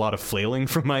kind of a lot of flailing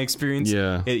from my experience.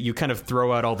 Yeah. You kind of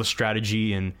throw out all the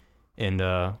strategy and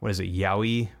what is it,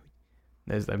 Yowie?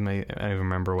 I don't even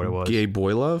remember what it was. Gay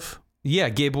boy love? Yeah,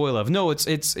 gay boy love. No, it's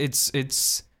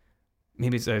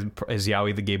maybe it's is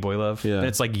Yowie the gay boy love? Yeah. And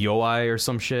it's like Yoai or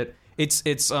some shit. It's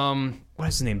what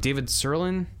is his name? David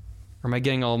Serlin? Or am I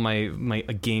getting all my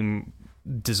game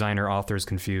designer authors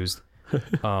confused?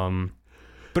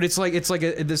 But it's like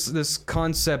this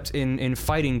concept in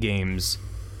fighting games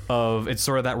of, it's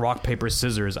sort of that rock paper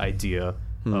scissors idea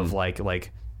of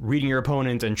like reading your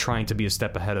opponent and trying to be a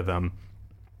step ahead of them.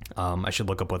 I should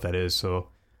look up what that is so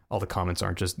all the comments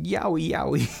aren't just yowie.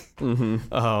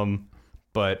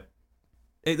 But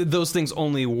those things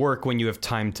only work when you have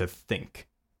time to think,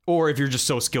 or if you're just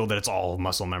so skilled that it's all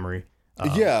muscle memory.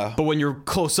 But when you're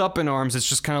close up in arms, it's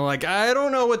just kind of like, I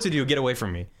don't know what to do. Get away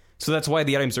from me. So that's why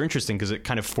the items are interesting, because it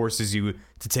kind of forces you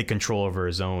to take control over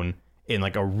a zone in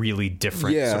like a really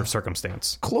different sort of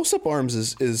circumstance. Close-up arms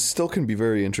is still can be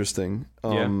very interesting,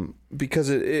 because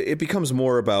it becomes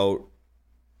more about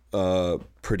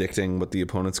predicting what the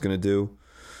opponent's going to do.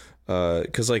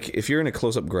 Because like if you're in a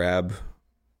close-up grab,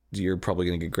 you're probably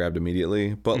going to get grabbed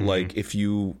immediately. But like if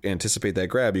you anticipate that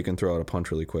grab, you can throw out a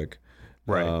punch really quick.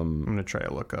 Right. I'm going to try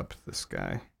to look up this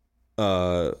guy.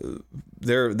 There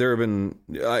have been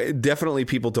definitely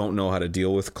people don't know how to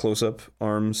deal with close-up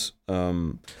arms.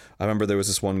 I remember there was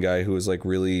this one guy who was like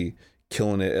really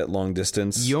killing it at long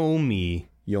distance. Yomi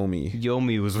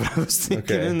was what I was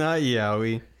thinking, not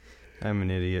Yowie. I'm an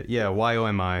idiot. Yeah,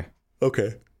 Yomi.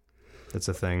 Okay, that's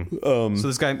a thing. So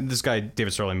this guy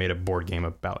David Sterling made a board game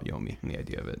about Yomi and the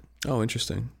idea of it. Oh,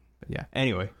 interesting. But yeah.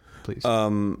 Anyway, please.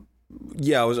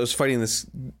 Yeah, I was fighting this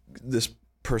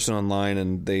person online,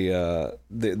 and they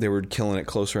were killing it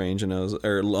close range, and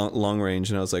long range,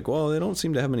 and I was like, well, they don't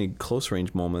seem to have many close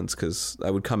range moments, because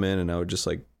I would come in and I would just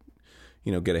like,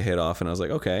 get a hit off, and I was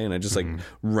like, okay, and I just like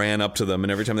ran up to them,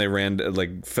 and every time they ran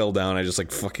like fell down, I just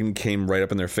like fucking came right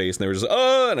up in their face, and they were just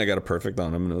and I got a perfect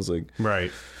on them, and I was like,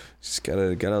 right, just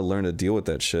gotta learn to deal with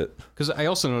that shit. Because I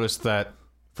also noticed that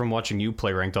from watching you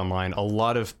play ranked online, a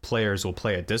lot of players will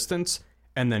play at distance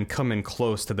and then come in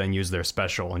close to then use their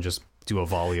special and just do a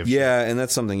volley of shit. And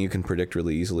that's something you can predict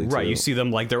really easily too. Right, you see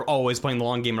them like they're always playing the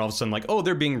long game, and all of a sudden like, oh,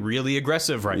 they're being really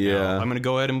aggressive right now. I'm gonna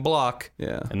go ahead and block.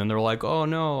 Yeah. And then they're like, oh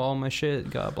no, all my shit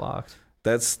got blocked.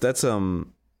 That's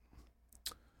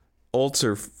ults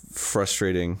are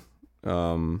frustrating,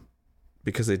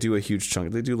 because they do a huge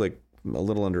chunk. They do like a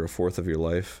little under a fourth of your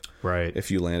life. Right.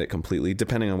 If you land it completely,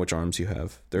 depending on which arms you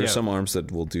have. There are some arms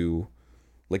that will do,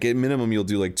 like at minimum you'll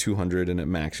do like 200, and at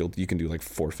max you can do like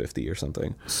 450 or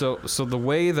something. So the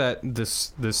way that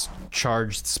this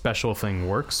charged special thing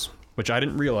works, which I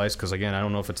didn't realize, because again I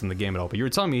don't know if it's in the game at all, but you were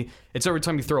telling me it's every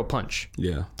time you throw a punch.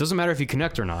 Yeah. Doesn't matter if you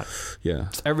connect or not. Yeah.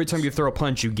 Every time you throw a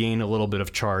punch, you gain a little bit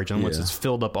of charge, and once it's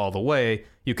filled up all the way,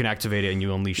 you can activate it and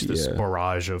you unleash this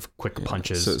barrage of quick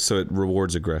punches. So it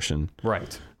rewards aggression.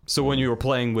 Right. So when you were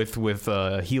playing with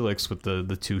Helix with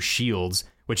the two shields,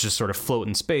 which just sort of float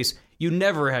in space, you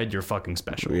never had your fucking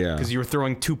special. Yeah. Because you were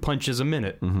throwing 2 punches a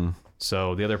minute. Mm-hmm.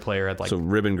 So the other player had like... So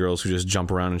ribbon girls who just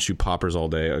jump around and shoot poppers all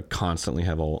day constantly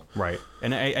have ult. Right.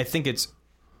 And I think it's...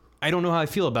 I don't know how I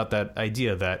feel about that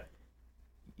idea that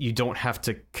you don't have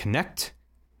to connect.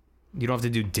 You don't have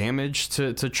to do damage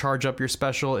to charge up your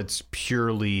special. It's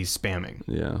purely spamming.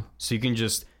 Yeah. So you can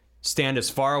just stand as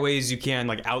far away as you can,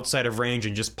 like outside of range,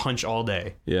 and just punch all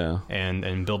day. Yeah.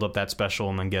 And build up that special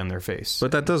and then get in their face.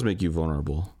 But that does make you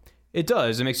vulnerable. It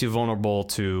does. It makes you vulnerable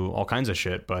to all kinds of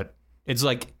shit, but it's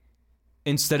like,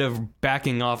 instead of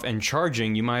backing off and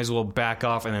charging, you might as well back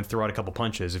off and then throw out a couple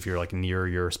punches if you're like near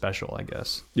your special, I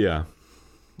guess. Yeah.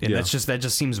 And that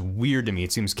just seems weird to me.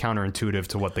 It seems counterintuitive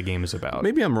to what the game is about.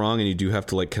 Maybe I'm wrong, and you do have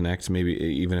to like connect, maybe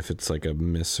even if it's like a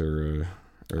miss or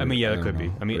I mean, yeah, it could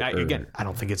be. I mean, again, I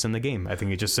don't think it's in the game. I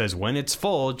think it just says when it's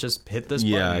full, just hit this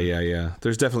button. Yeah.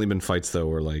 There's definitely been fights though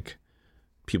where like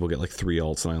people get like 3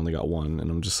 ults and I only got 1, and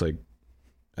I'm just like,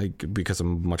 because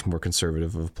I'm much more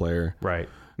conservative of a player. Right.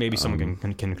 Maybe someone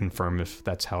can confirm if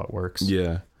that's how it works.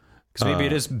 Yeah. Because maybe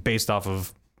it is based off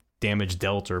of damage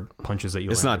dealt or punches that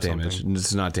you. It's not damage.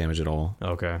 It's not damage at all.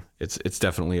 Okay. It's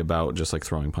definitely about just like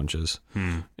throwing punches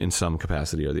in some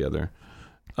capacity or the other.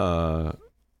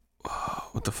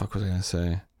 What the fuck was I gonna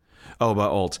say? Oh,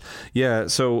 about ults. Yeah.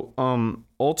 So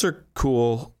ults are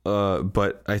cool,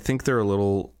 but I think they're a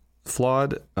little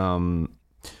flawed.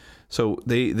 So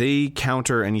they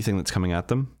counter anything that's coming at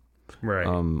them. Right.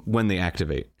 When they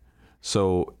activate.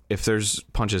 So if there's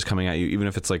punches coming at you, even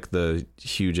if it's like the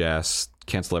huge ass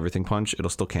cancel everything punch, it'll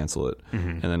still cancel it,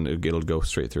 and then it'll go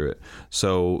straight through it.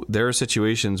 So there are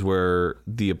situations where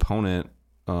the opponent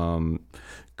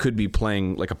could be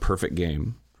playing like a perfect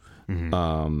game,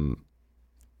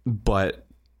 but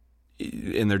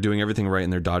and they're doing everything right,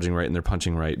 and they're dodging right, and they're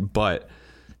punching right, but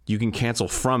you can cancel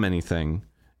from anything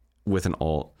with an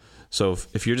ult. So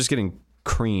if you're just getting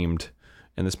creamed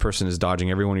and this person is dodging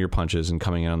every one of your punches and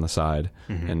coming in on the side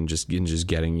and just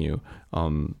getting you,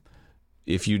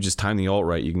 if you just time the ult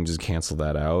right, you can just cancel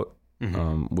that out,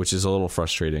 which is a little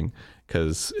frustrating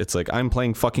because it's like, I'm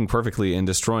playing fucking perfectly and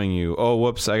destroying you. Oh,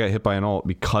 whoops, I got hit by an ult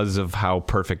because of how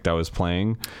perfect I was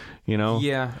playing, you know?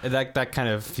 Yeah, that kind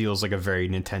of feels like a very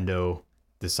Nintendo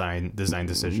design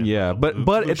decision. Yeah, but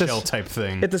it's a shell type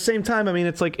thing. At the same time, I mean,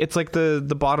 it's like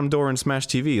the bottom door in Smash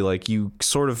TV. Like, you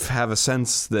sort of have a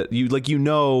sense that you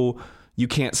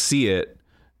can't see it,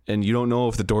 and you don't know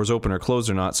if the door's open or closed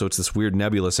or not. So it's this weird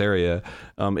nebulous area.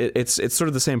 It's sort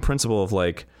of the same principle of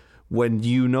like, when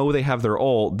you know they have their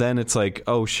ult, then it's like,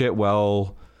 oh shit,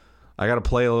 well, I got to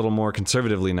play a little more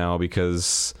conservatively now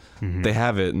because they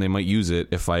have it and they might use it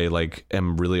if I like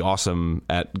am really awesome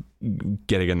at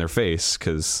getting in their face,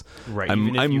 because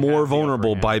I'm more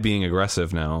vulnerable by being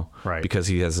aggressive now, because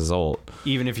he has his ult.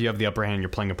 Even if you have the upper hand and you're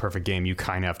playing a perfect game, you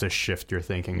kind of have to shift your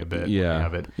thinking a bit. Yeah, when you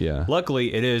have it. Yeah.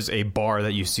 Luckily, it is a bar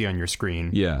that you see on your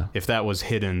screen. Yeah. If that was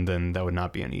hidden, then that would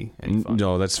not be any fun.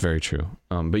 No, that's very true.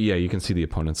 But yeah, you can see the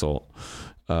opponent's ult.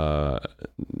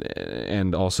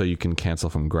 And also you can cancel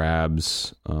from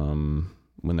grabs when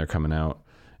they're coming out.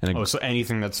 And so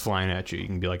anything that's flying at you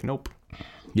can be like, nope.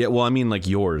 Yeah, well, I mean, like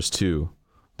yours too.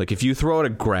 Like if you throw out a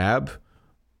grab,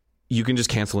 you can just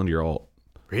cancel into your ult.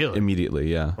 Really?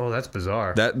 Immediately, yeah. Oh, that's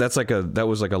bizarre. That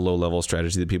was like a low level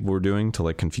strategy that people were doing to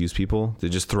like confuse people. They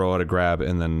just throw out a grab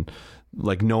and then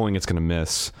like knowing it's gonna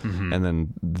miss, and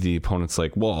then the opponent's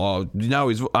like, well,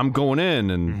 now I'm going in,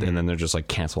 and then they're just like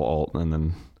cancel ult, and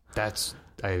then I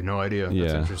have no idea.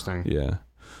 That's interesting. Yeah.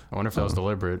 I wonder if that was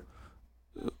deliberate.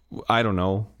 I don't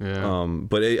know. Yeah.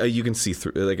 But you can see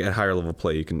through, like at higher level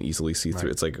play, you can easily see through.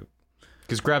 It's like,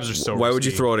 because grabs are so why risky. would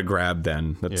you throw out a grab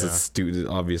then? That's stupid.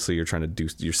 Obviously you're trying to do,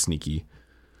 you're sneaky.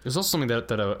 There's also something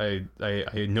that I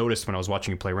noticed when I was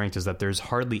watching you play ranked, is that there's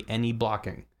hardly any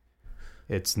blocking.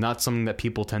 It's not something that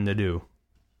people tend to do.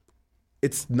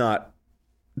 It's not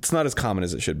as common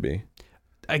as it should be.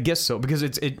 I guess so, because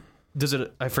does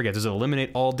it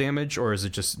eliminate all damage, or is it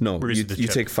just no? You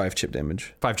take 5 chip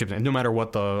damage. 5 chip damage, no matter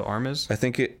what the arm is. I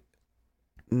think it.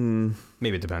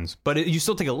 Maybe it depends, but you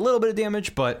still take a little bit of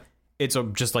damage. But it's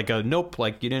just like a nope,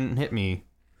 like you didn't hit me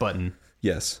button.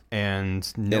 Yes, and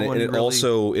it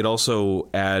also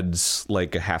adds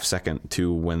like a half second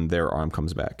to when their arm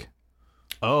comes back.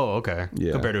 Oh, okay.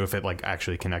 Yeah. Compared to if it like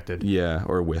actually connected. Yeah,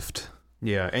 or whiffed.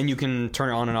 Yeah, and you can turn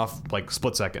it on and off like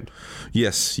split second.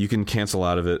 Yes, you can cancel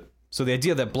out of it. So the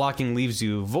idea that blocking leaves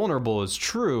you vulnerable is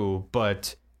true,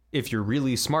 but if you're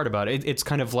really smart about it, it's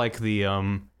kind of like the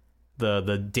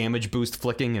damage boost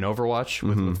flicking in Overwatch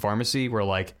with Pharmacy, where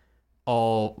like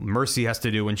all Mercy has to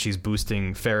do when she's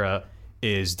boosting Pharah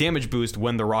is damage boost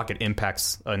when the rocket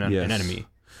impacts an enemy.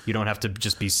 You don't have to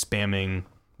just be spamming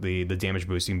the damage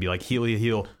boost. You can be like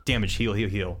heal, damage,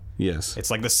 heal. Yes. It's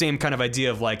like the same kind of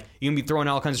idea of like you can be throwing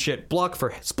all kinds of shit, block for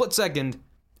a split second,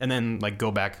 and then like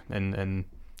go back and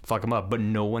fuck them up, but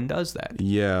no one does that.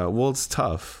 Yeah, well, it's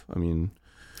tough. I mean,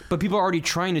 but people are already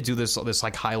trying to do this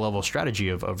like high level strategy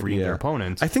of reading their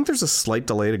opponent. I think there's a slight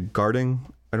delay to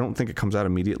guarding. I don't think it comes out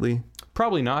immediately.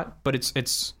 Probably not, but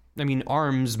it's. I mean,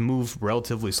 arms move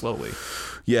relatively slowly.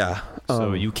 Yeah,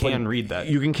 so you can read that.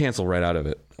 You can cancel right out of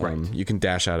it. Right. You can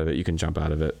dash out of it. You can jump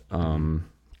out of it.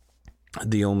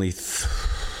 The only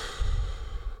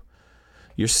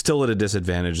you're still at a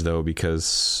disadvantage though,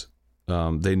 because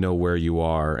they know where you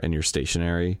are and you're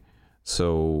stationary.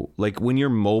 So like when you're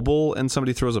mobile and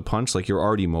somebody throws a punch, like you're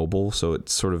already mobile, so it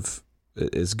sort of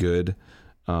is good.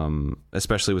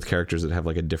 Especially with characters that have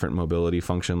like a different mobility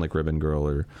function, like Ribbon Girl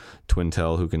or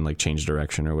Twintel, who can like change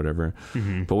direction or whatever.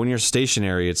 But when you're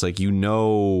stationary, it's like,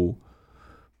 even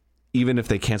if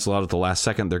they cancel out at the last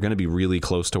second, they're going to be really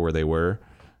close to where they were.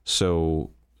 So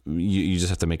you just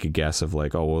have to make a guess of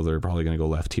like, oh, well, they're probably going to go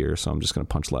left here, so I'm just going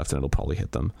to punch left and it'll probably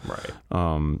hit them. Right.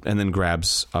 And then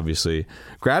grabs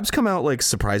come out like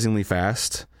surprisingly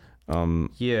fast.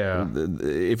 Yeah.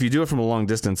 If you do it from a long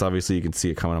distance, obviously you can see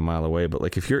it coming a mile away. But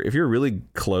like if you're really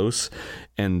close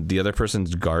and the other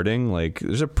person's guarding, like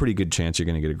there's a pretty good chance you're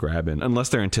going to get a grab in, unless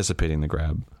they're anticipating the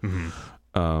grab.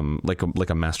 Like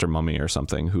a master mummy or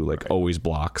something who like always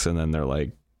blocks, and then they're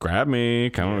like grab me,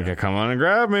 come on and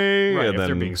grab me. Right, and if then,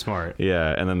 they're being smart.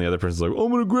 Yeah, and then the other person's like, oh,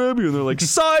 I'm gonna grab you, and they're like,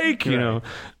 psych, you know.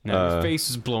 Now your face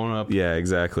is blown up. Yeah,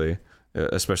 exactly.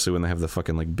 Especially when they have the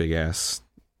fucking like big ass,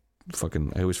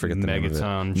 fucking. I always forget the name of it.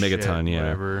 Megaton, yeah.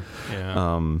 Whatever.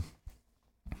 Yeah.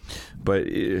 But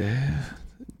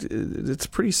it's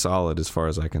pretty solid as far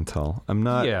as I can tell. I'm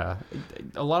not. Yeah,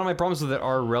 a lot of my problems with it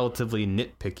are relatively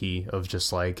nitpicky. Of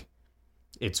just like,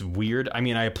 it's weird. I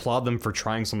mean, I applaud them for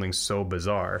trying something so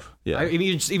bizarre. Yeah.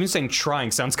 Even saying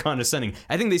trying sounds condescending.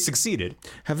 I think they succeeded.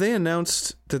 Have they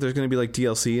announced that there's going to be like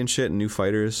DLC and shit and new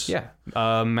fighters? Yeah.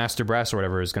 Master Brass or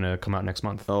whatever is going to come out next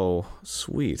month. Oh,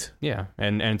 sweet. Yeah.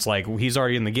 And it's like, he's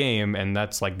already in the game, and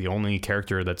that's like the only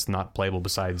character that's not playable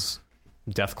besides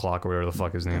Deathclock or whatever the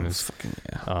fuck his name is. Fucking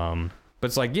yeah. But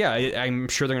it's like, yeah, I'm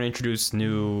sure they're going to introduce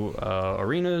new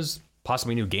arenas,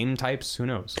 possibly new game types. Who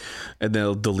knows? And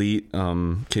they'll delete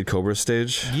Kid Cobra's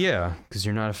stage. Yeah, because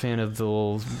you're not a fan of the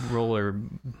little roller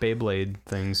Beyblade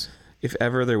things. If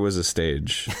ever there was a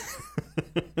stage,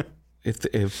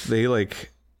 if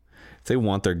they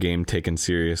want their game taken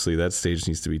seriously, that stage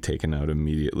needs to be taken out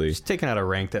immediately. Just taken out of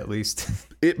ranked at least.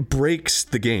 It breaks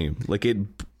the game. Like, it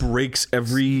breaks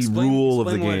every rule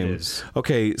of the game.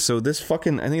 Okay, so this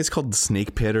fucking, I think it's called the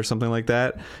Snake Pit or something like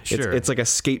that. Sure. It's like a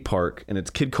skate park, and it's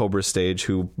Kid Cobra's stage,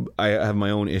 who I have my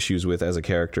own issues with as a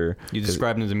character. You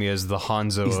described him to me as the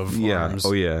Hanzo of arms.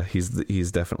 Oh yeah, he's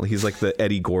definitely, he's like the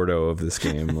Eddie Gordo of this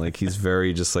game. Like, he's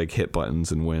very just like hit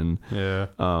buttons and win. Yeah.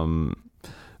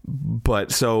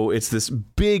 But so it's this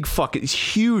big fucking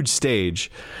huge stage,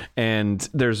 and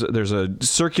there's a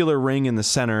circular ring in the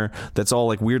center that's all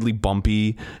like weirdly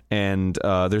bumpy, and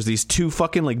there's these two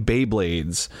fucking like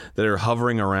Beyblades that are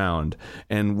hovering around,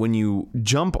 and when you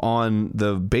jump on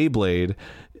the Beyblade,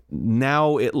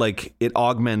 now it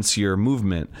augments your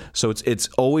movement, so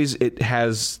it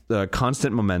has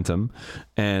constant momentum,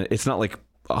 and it's not like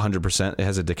 100%. It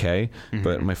has a decay,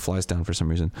 but my fly's down for some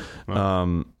reason.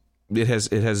 Wow. It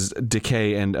has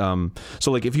decay, and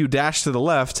so like if you dash to the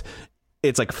left,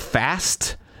 it's like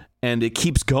fast and it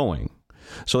keeps going.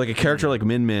 So like a character like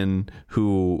Min Min,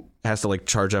 who has to like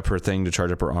charge up her thing to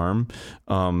charge up her arm,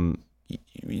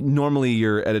 normally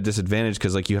you're at a disadvantage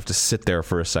because like you have to sit there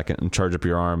for a second and charge up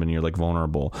your arm, and you're like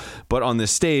vulnerable. But on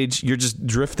this stage, you're just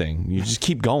drifting. You just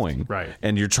keep going, right?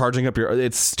 And you're charging up your.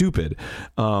 It's stupid.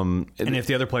 And if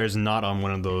the other player's not on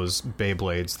one of those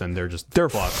Beyblades, then they're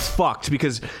fucked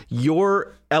because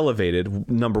you're elevated,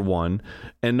 number one,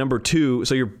 and number two,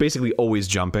 so you're basically always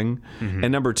jumping,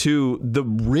 and number two, the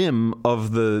rim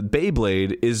of the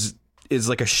Beyblade is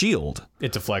like a shield.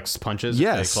 It deflects punches.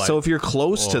 Yes. So if you're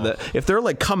close to if they're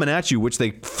like coming at you, which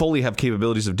they fully have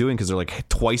capabilities of doing because they're like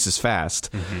twice as fast,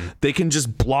 they can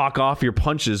just block off your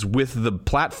punches with the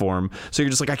platform. So you're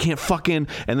just like, I can't fucking.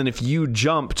 And then if you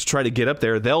jump to try to get up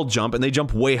there, they'll jump, and they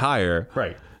jump way higher.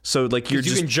 Right. So like you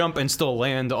can jump and still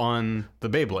land on the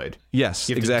Beyblade. Yes,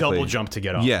 you have exactly. to double jump to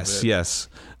get off. Yes.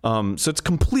 So it's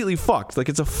completely fucked. Like,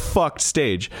 it's a fucked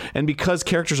stage. And because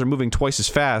characters are moving twice as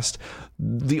fast,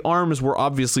 the arms were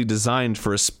obviously designed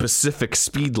for a specific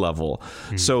speed level.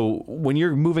 So when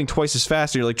you're moving twice as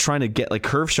fast and you're like trying to get like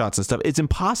curve shots and stuff, it's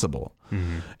impossible.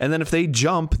 And then if they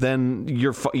jump, then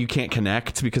you can't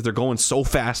connect because they're going so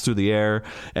fast through the air,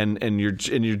 and you're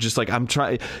just like, I'm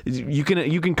trying. You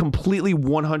can completely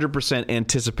 100%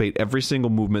 anticipate every single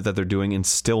movement that they're doing and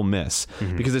still miss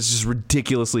because it's just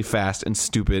ridiculously fast and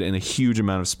stupid in a huge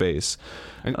amount of space.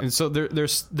 And so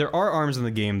there are arms in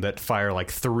the game that fire like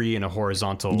 3 in a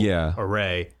horizontal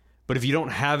array, but if you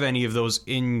don't have any of those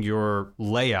in your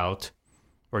layout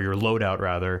or your loadout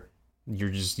rather,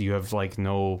 you have like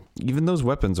no. Even those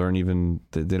weapons aren't even.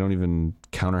 They don't even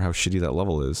counter how shitty that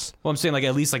level is. Well, I'm saying like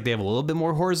at least like they have a little bit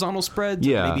more horizontal spread.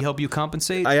 To maybe help you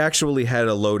compensate. I actually had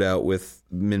a loadout with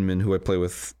Min Min, who I play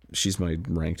with. She's my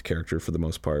ranked character for the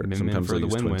most part. Min Min for the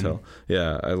win-win.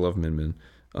 Yeah, I love Min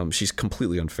Min. She's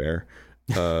completely unfair.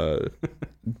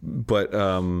 But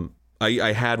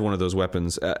I had one of those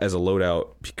weapons as a loadout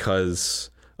because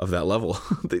of that level.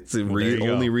 It's the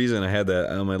only reason I had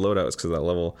that on my loadout was because of that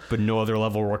level. But no other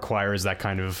level requires that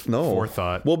kind of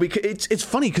forethought. Well, because it's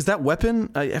funny because that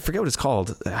weapon, I forget what it's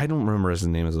called. I don't remember the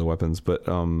name of the weapons, but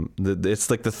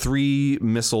it's like the 3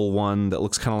 missile one that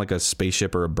looks kind of like a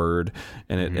spaceship or a bird,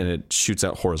 and it shoots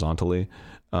out horizontally,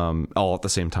 all at the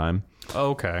same time.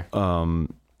 Oh, okay. But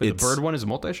the bird one is a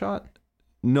multi-shot?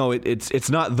 No, it's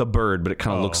not the bird, but it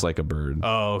kind of looks like a bird.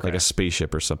 Oh, okay. Like a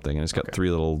spaceship or something, and it's got 3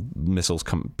 little missiles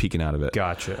peeking out of it.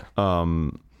 Gotcha.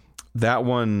 That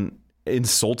one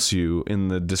insults you in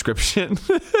the description.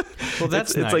 Well,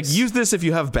 that's it's like, use this if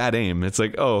you have bad aim. It's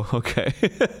like, oh, okay.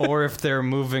 Or if they're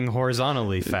moving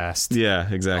horizontally fast.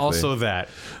 Yeah, exactly. Also that.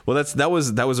 Well, that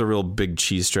was a real big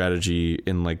cheese strategy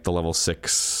in like the level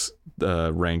 6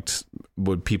 ranked.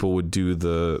 People would do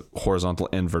the horizontal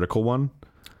and vertical one.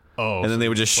 Oh, and then they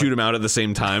would just shoot them out at the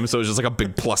same time. So it was just like a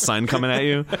big plus sign coming at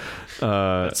you.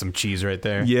 That's some cheese right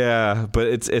there. Yeah, but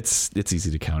it's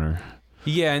easy to counter.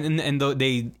 Yeah, and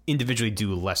they individually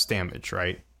do less damage,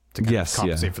 right? To kind of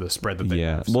compensate for the spread that they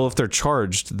have. So. Well, if they're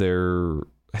charged,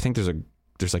 I think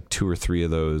there's like 2 or 3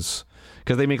 of those,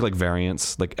 because they make like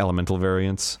variants, like elemental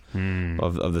variants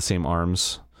of the same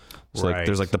arms. So like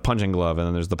there's like the punching glove, and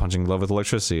then there's the punching glove with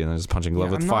electricity, and there's the punching glove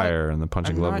with fire, and the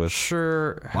punching glove with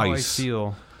sure how ice. I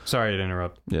feel. Sorry to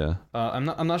interrupt. Yeah.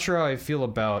 I'm not sure how I feel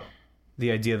about the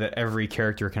idea that every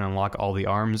character can unlock all the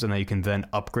arms and that you can then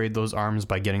upgrade those arms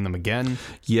by getting them again.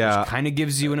 Yeah. Which kind of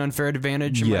gives you an unfair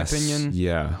advantage, in my opinion.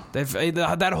 Yeah.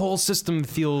 That whole system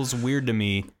feels weird to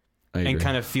me and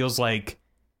kind of feels like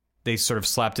they sort of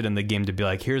slapped it in the game to be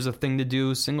like, here's a thing to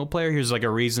do single player. Here's like a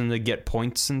reason to get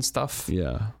points and stuff.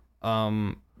 Yeah.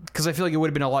 Because I feel like it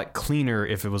would have been a lot cleaner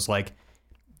if it was like,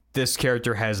 this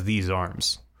character has these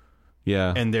arms.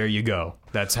 Yeah. And there you go.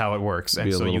 That's how it works.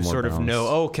 And so you sort of balanced. know,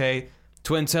 okay,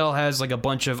 Twintel has like a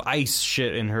bunch of ice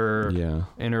shit in her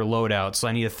loadout, so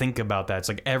I need to think about that. It's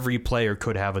like every player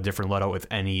could have a different loadout with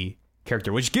any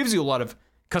character, which gives you a lot of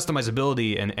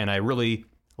customizability, and I really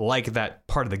like that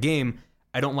part of the game.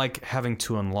 I don't like having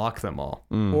to unlock them all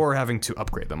or having to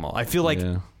upgrade them all. I feel like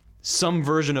some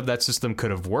version of that system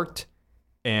could have worked,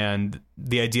 and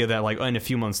the idea that like in a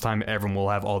few months' time everyone will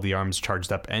have all the arms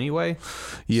charged up anyway.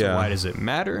 Yeah. So why does it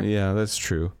matter? Yeah, that's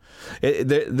true.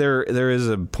 There is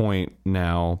a point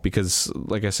now, because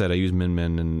like I said, I use Min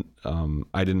Min, and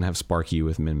I didn't have Sparky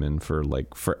with Min Min for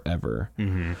like forever.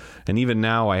 Mm-hmm. And even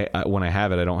now, I when I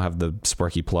have it, I don't have the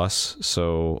Sparky Plus,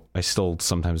 so I still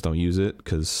sometimes don't use it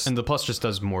because. And the Plus just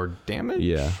does more damage.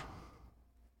 Yeah.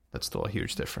 That's still a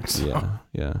huge difference.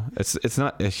 Yeah. It's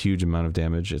not a huge amount of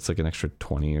damage. It's like an extra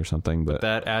 20 or something, but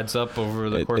that adds up over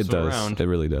the course of a round. It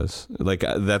really does. Like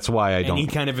that's why I don't. Any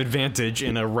kind of advantage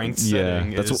in a ranked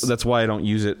setting. That's why I don't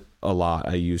use it a lot.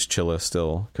 I use Chilla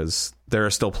still, because there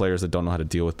are still players that don't know how to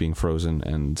deal with being frozen,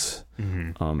 and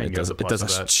it does a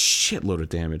shitload of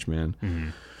damage, man. Mm-hmm.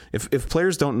 If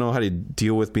players don't know how to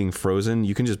deal with being frozen,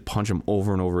 you can just punch them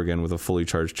over and over again with a fully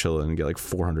charged Chilla and get like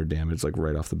 400 damage like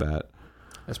right off the bat.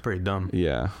 That's pretty dumb.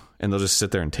 Yeah, and they'll just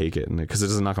sit there and take it, because it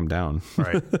doesn't knock them down.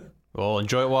 Right. Well,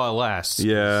 enjoy it while it lasts.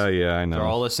 Yeah, I know. They're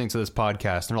all listening to this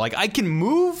podcast, and they're like, I can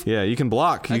move? Yeah, you can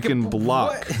block. You can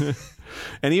block.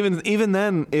 And even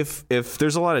then, if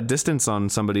there's a lot of distance on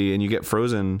somebody and you get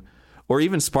frozen, or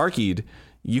even sparkied,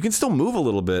 you can still move a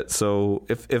little bit. So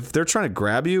if they're trying to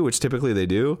grab you, which typically they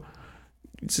do,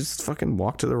 just fucking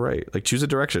walk to the right. Like, choose a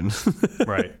direction.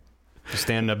 Right.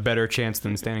 Stand a better chance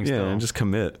than standing still. Yeah, and just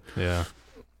commit. Yeah.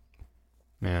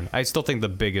 Man, I still think the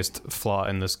biggest flaw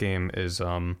in this game is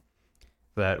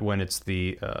that when it's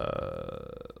the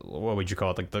what would you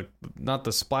call it? Like not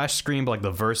the splash screen, but like the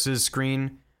versus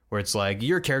screen, where it's like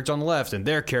your character on the left and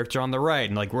their character on the right,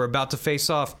 and like we're about to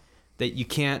face off, that you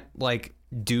can't like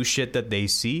do shit that they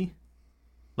see.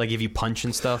 Like if you punch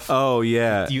and stuff. Oh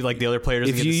yeah. You like the other player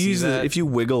doesn't get to see that. If you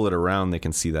wiggle it around, they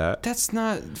can see that. That's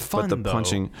not fun. But the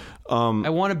punching. I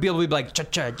want to be able to be like cha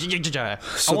cha cha cha cha.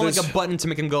 I want like a button to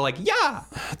make him go like yeah.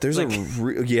 There's like,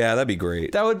 that'd be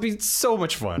great. That would be so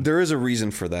much fun. There is a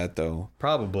reason for that though.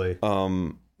 Probably.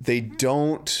 They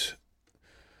don't.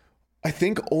 I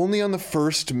think only on the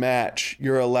first match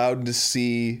you're allowed to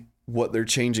see what they're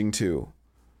changing to.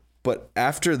 But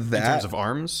after that, in terms of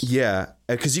arms, yeah,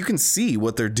 because you can see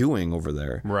what they're doing over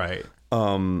there, right?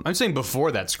 I'm saying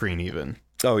before that screen, even.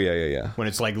 Oh yeah. When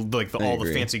it's like all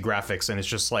the fancy graphics, and it's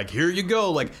just like, here you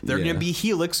go, like they're gonna be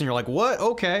helix, and you're like, what?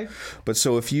 Okay. But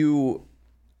so if you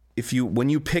when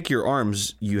you pick your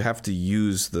arms, you have to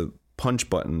use the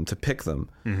punch button to pick them.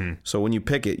 Mm-hmm. So when you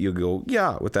pick it, you go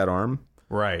with that arm,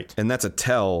 right? And that's a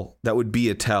tell. That would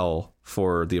be a tell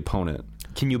for the opponent.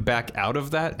 Can you back out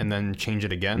of that and then change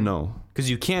it again? No. Because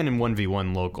you can in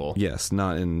 1v1 local. Yes,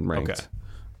 not in ranked.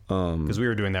 Okay. Because we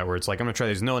were doing that where it's like, I'm going to try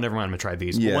these. No, never mind, I'm going to try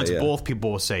these. But once both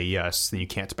people will say yes, then you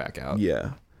can't back out.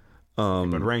 Yeah.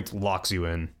 But ranked locks you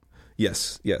in.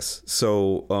 Yes.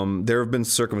 So there have been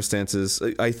circumstances.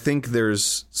 I think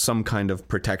there's some kind of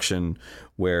protection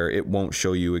where it won't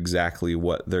show you exactly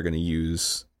what they're going to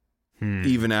use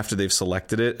even after they've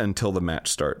selected it until the match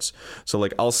starts. So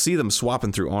like I'll see them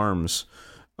swapping through arms,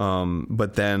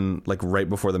 but then like right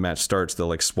before the match starts, they'll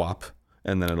like swap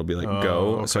and then ittle be like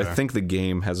go. Okay. So I think the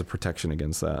game has a protection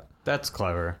against that. That's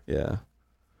clever. Yeah.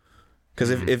 Because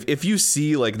if you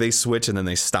see like they switch and then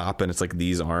they stop and it's like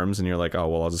these arms and you're like, oh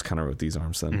well, I'll just counter with these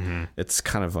arms then. It's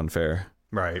kind of unfair.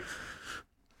 Right.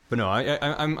 But no,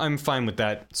 I'm fine with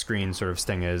that screen sort of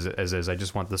staying as is. I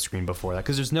just want the screen before that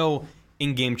because there's no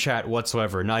in-game chat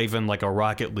whatsoever. Not even like a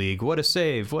Rocket League. What a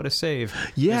save! What a save!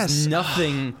 Yes. There's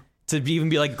nothing to even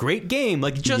be like great game.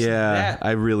 Like just that.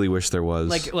 I really wish there was.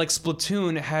 Like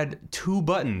Splatoon had 2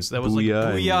 buttons. That was Booyah,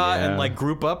 like booyah and like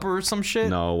group up or some shit.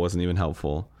 No, it wasn't even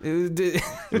helpful. It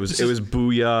was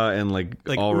booyah and like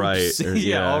all right.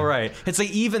 Yeah, all right. It's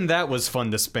like even that was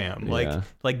fun to spam.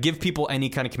 Like give people any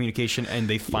kind of communication and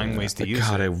they find ways to use it.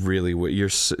 God, I really would.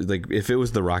 Like if it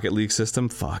was the Rocket League system,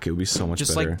 fuck, it would be so much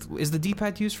better. Just like, is the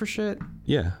D-pad used for shit?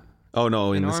 Yeah. Oh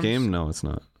no, in this ARMS? game, no, it's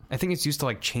not. I think it's used to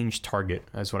like change target.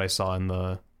 That's what I saw in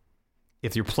the.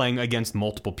 If you're playing against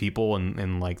multiple people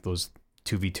in like those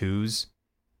 2v2s.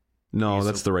 No,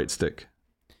 that's the right stick.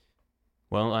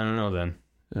 Well, I don't know then.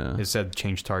 Yeah. It said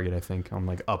change target, I think. I'm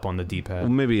like up on the D-pad. Well,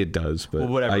 maybe it does, but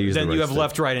whatever. I use Then the right you have stick.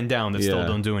 left, right, and down that still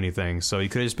don't do anything. So you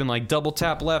could have just been like double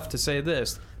tap left to say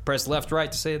this, press left, right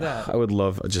to say that. I would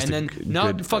love just and then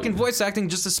not fucking voice acting,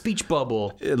 just a speech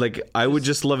bubble. Like I would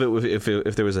just love it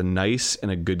if there was a nice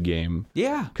and a good game.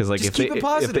 Yeah, because like just if keep they it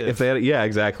positive. if they had, yeah,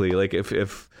 exactly. Like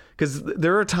if because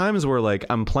there are times where like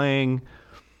I'm playing.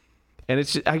 And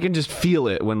it's just, I can just feel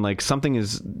it when like something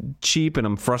is cheap and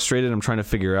I'm frustrated. I'm trying to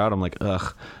figure out. I'm like,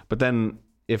 ugh. But then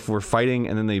if we're fighting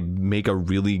and then they make a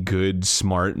really good,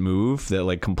 smart move that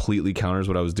like completely counters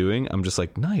what I was doing, I'm just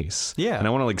like, nice. Yeah. And I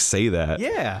want to like say that.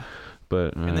 Yeah.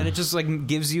 But and then it just like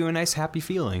gives you a nice happy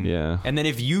feeling. Yeah. And then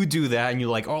if you do that and you're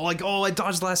like, oh, I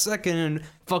dodged last second and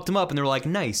fucked him up, and they're like,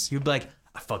 nice. You'd be like,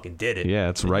 I fucking did it. Yeah,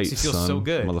 it's right. It feels son, so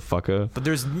good, motherfucker. But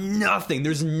there's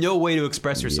no way to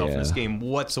express yourself in this game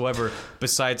whatsoever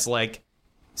besides like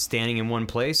standing in one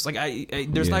place. Like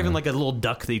there's not even like a little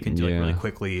duck that you can do like really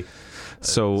quickly.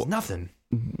 So there's nothing.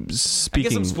 Speaking, I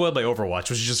guess I'm spoiled by Overwatch,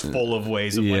 which is just full of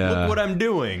ways of like, look what I'm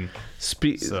doing.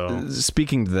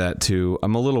 Speaking to that too,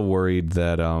 I'm a little worried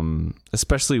that,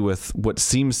 especially with what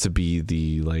seems to be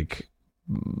the like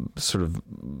sort of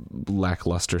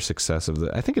lackluster success of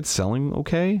the, I think it's selling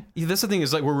okay. Yeah, that's the thing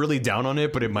is like we're really down on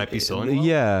it, but it might be selling well.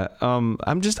 Yeah.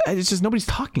 It's just nobody's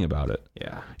talking about it.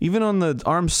 Yeah. Even on the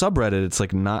ARMS subreddit, it's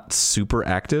like not super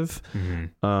active.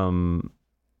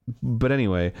 But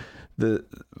anyway,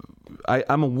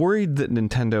 I'm worried that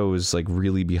Nintendo is like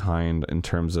really behind in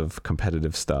terms of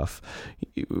competitive stuff.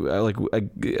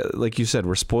 Like you said,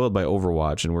 we're spoiled by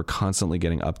Overwatch and we're constantly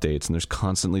getting updates and there's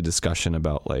constantly discussion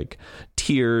about like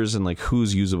tiers and like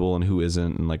who's usable and who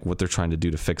isn't and like what they're trying to do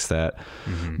to fix that.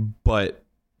 But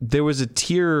there was a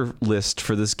tier list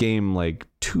for this game like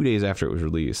 2 days after it was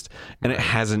released and it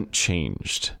hasn't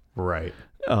changed. Right.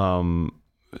 And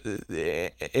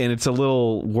it's a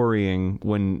little worrying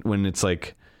when it's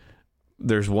like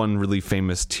there's one really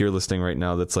famous tier listing right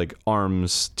now that's like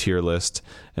ARMS tier list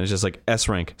and it's just like S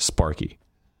rank Sparky,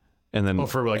 and then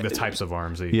for like the types of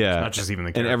arms that not just even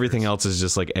the characters. And everything else is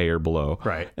just like A or below,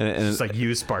 right? And it's like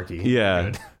use Sparky,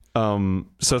 so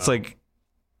it's like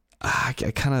I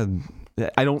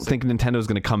don't think Nintendo's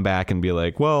going to come back and be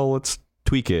like, well, let's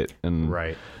tweak it, and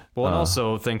right. Well, and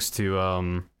also thanks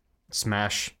to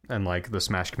Smash and like the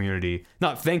Smash community,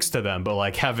 not thanks to them, but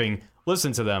like having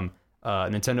listened to them,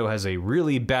 Nintendo has a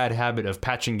really bad habit of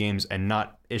patching games and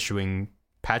not issuing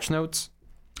patch notes.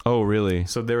 Oh, really?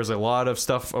 So there was a lot of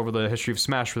stuff over the history of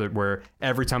Smash where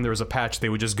every time there was a patch, they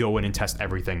would just go in and test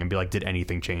everything and be like, did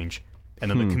anything change? And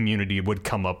then the community would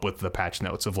come up with the patch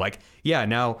notes of like, yeah,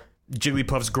 now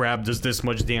Jigglypuff's grab does this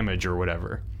much damage or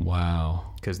whatever.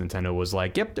 Wow. Because Nintendo was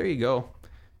like, yep, there you go.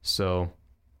 So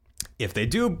if they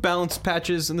do balance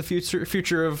patches in the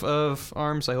future of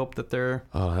ARMS, I hope that they're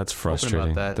that's frustrating.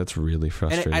 About that. That's really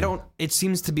frustrating. And it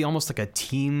seems to be almost like a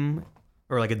team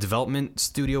or like a development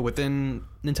studio within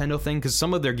Nintendo thing, because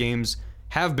some of their games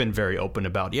have been very open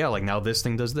about, like now this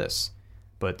thing does this.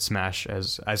 But Smash,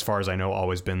 as far as I know,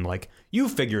 always been like, you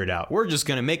figure it out. We're just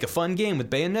going to make a fun game with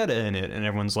Bayonetta in it. And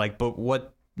everyone's like, but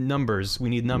what numbers? We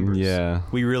need numbers. Yeah.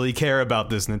 We really care about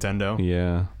this, Nintendo.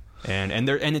 Yeah. And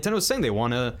Nintendo's saying they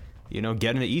want to,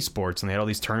 get into esports, and they had all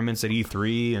these tournaments at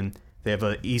E3, and they have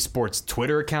an esports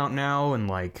Twitter account now, and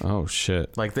like, oh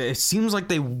shit, like it seems like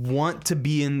they want to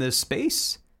be in this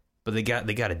space, but they got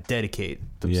to dedicate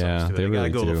themselves to it. They really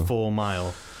got to go do. the full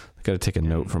mile. Got to take a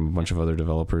note from a bunch of other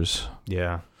developers.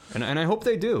 Yeah, and I hope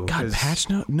they do. God, patch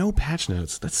note? No patch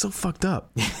notes. That's so fucked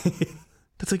up.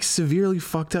 That's like severely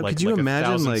fucked up. Like, Could you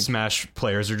imagine 1,000 like Smash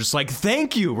players are just like,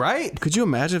 thank you, right? Could you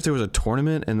imagine if there was a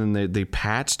tournament and then they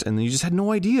patched and then you just had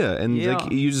no idea and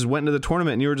like you just went into the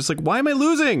tournament and you were just like, why am I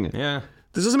losing? Yeah.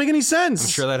 This doesn't make any sense. I'm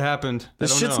sure that happened.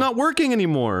 This shit's not working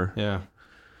anymore. Yeah.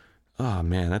 Oh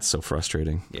man, that's so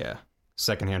frustrating. Yeah.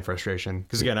 Secondhand frustration.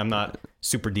 Because again, I'm not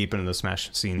super deep into the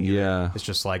Smash scene either. Yeah. It's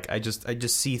just like I just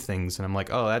see things and I'm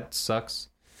like, oh, that sucks.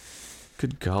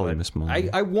 Good golly, Miss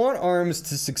Molly. I want ARMS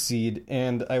to succeed,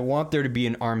 and I want there to be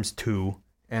an ARMS 2,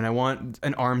 and I want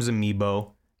an ARMS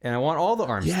amiibo, and I want all the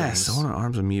ARMS yes, things. I want an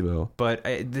ARMS amiibo. But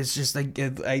it's just like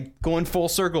I going full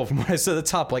circle from what I said at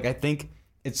the top. Like I think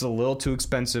it's a little too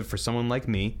expensive for someone like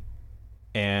me,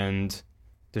 and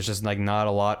there's just like not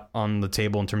a lot on the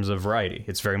table in terms of variety.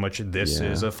 It's very much this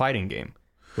is a fighting game,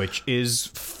 which is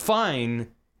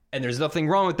fine, and there's nothing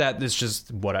wrong with that. It's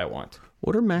just what I want.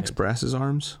 What are Max Brass's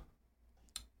arms?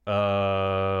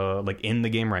 Like in the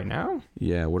game right now?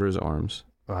 Yeah, what are his arms?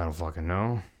 I don't fucking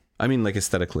know. I mean, like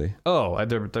aesthetically. Oh,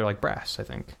 they're like brass, I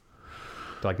think.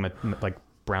 They're like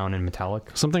brown and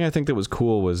metallic. Something I think that was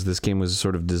cool was this game was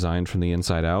sort of designed from the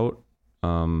inside out.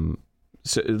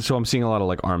 So I'm seeing a lot of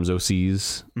like arms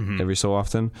OCs every so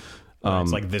often.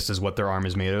 It's like this is what their arm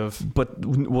is made of. But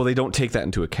well, they don't take that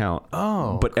into account.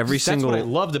 Oh, but that's what I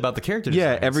loved about the character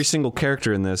designs. Yeah, every single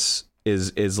character in this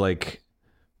is like.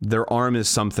 Their arm is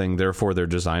something, therefore they're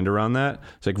designed around that.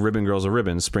 It's like Ribbon Girl's a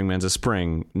ribbon, Springman's a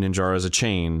spring, Ninjara's a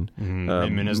chain,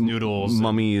 Min is noodles,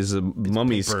 Mummy is a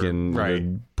mummy paper, skin, right?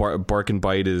 Bark and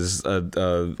Bite is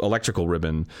a electrical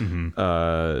ribbon.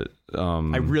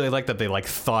 I really like that they like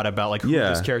thought about like who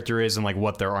this character is and like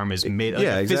what their arm is made of,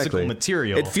 like, physical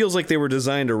material. It feels like they were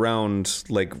designed around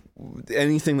like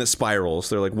anything that spirals.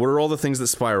 They're like, what are all the things that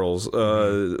spirals?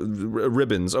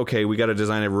 Ribbons. Okay, we got to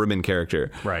design a ribbon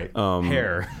character. Right.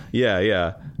 Hair.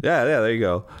 Yeah. There you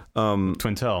go.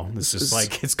 Twintel. It's just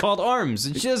like it's called arms,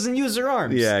 and she doesn't use her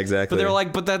arms. Yeah, exactly. But they're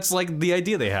like, but that's like the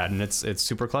idea they had, and it's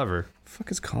super clever. The fuck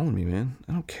is calling me, man?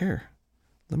 I don't care.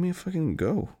 Let me fucking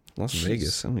go. Las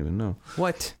Vegas. I don't even know.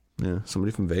 What? Yeah,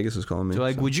 somebody from Vegas was calling me. They're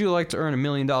like, would you like to earn $1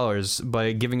 million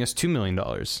by giving us $2 million?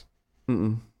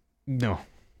 Mm-mm. No.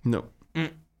 No.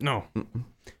 No.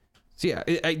 So yeah,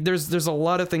 there's a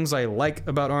lot of things I like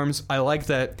about ARMS. I like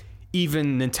that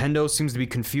even Nintendo seems to be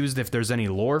confused if there's any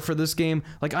lore for this game.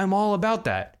 Like, I'm all about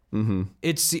that. Mm-hmm.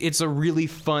 It's a really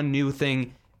fun new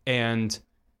thing, and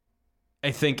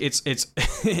I think it's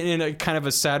in a kind of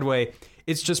a sad way.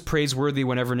 It's just praiseworthy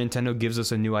whenever Nintendo gives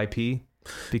us a new IP.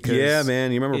 Because yeah,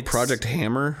 man, you remember Project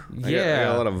Hammer? Yeah, I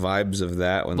got a lot of vibes of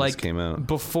that when this came out.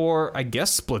 Before, I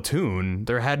guess, Splatoon,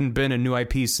 there hadn't been a new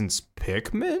IP since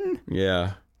Pikmin.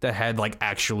 Yeah, that had like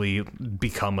actually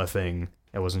become a thing.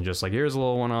 It wasn't just like, here's a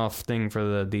little one-off thing for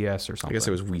the DS or something. I guess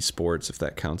it was Wii Sports, if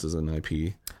that counts as an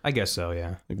IP. I guess so,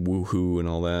 yeah. Like Woohoo and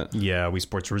all that. Yeah, Wii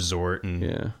Sports Resort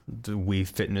and the Wii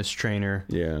Fitness Trainer.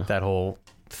 Yeah. That whole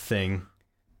thing.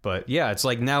 But yeah, it's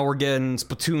like now we're getting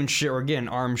Splatoon shit, we're getting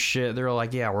ARMS shit. They're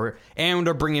like, yeah, we're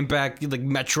bringing back like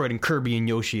Metroid and Kirby and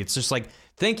Yoshi. It's just like,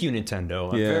 thank you,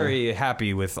 Nintendo. I'm very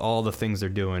happy with all the things they're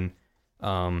doing.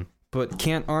 But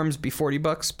can't ARMS be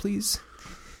 $40, please?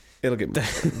 It'll get.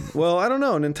 Well, I don't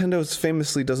know. Nintendo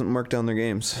famously doesn't mark down their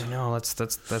games. I know that's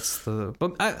the.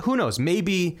 But who knows?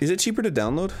 Maybe is it cheaper to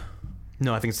download?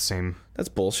 No, I think it's the same. That's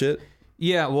bullshit.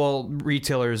 Yeah, well,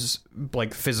 retailers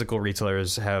like physical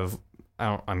retailers have.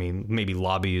 I mean, maybe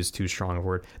lobby is too strong a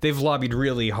word. They've lobbied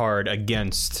really hard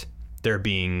against there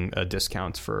being a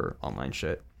discount for online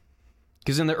shit.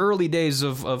 Because in the early days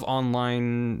of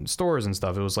online stores and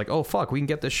stuff, it was like, oh, fuck, we can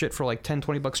get this shit for like $10,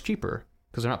 $20 cheaper.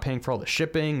 Because they're not paying for all the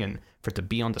shipping and for it to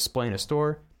be on display in a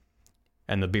store.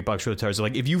 And the big box retailers are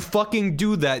like, if you fucking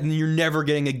do that, then you're never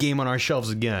getting a game on our shelves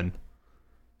again.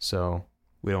 So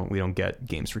we don't get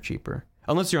games for cheaper.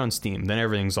 Unless you're on Steam, then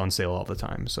everything's on sale all the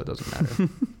time, so it doesn't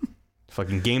matter.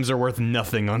 Fucking games are worth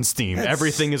nothing on Steam.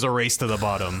 Everything is a race to the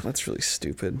bottom. That's really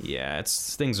stupid. Yeah,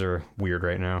 things are weird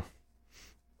right now.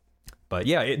 But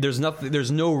yeah, there's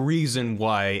no reason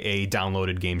why a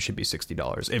downloaded game should be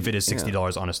 $60 if it is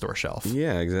 $60 on a store shelf.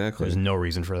 Yeah, exactly. There's no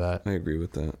reason for that. I agree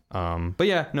with that. But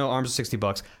yeah, no, ARMS is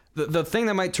 $60. The thing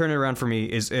that might turn it around for me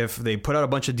is if they put out a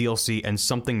bunch of DLC and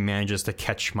something manages to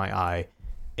catch my eye,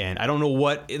 and I don't know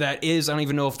what that is. I don't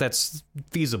even know if that's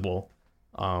feasible.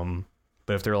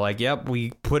 But if they're like, yep,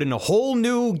 we put in a whole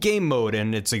new game mode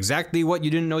and it's exactly what you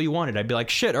didn't know you wanted, I'd be like,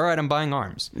 shit, all right, I'm buying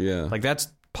ARMS. Yeah. Like, that's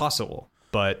possible.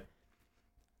 But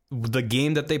the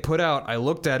game that they put out, I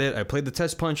looked at it, I played the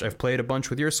test punch, I've played a bunch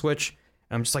with your Switch,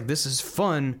 and I'm just like, this is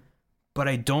fun, but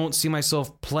I don't see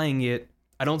myself playing it.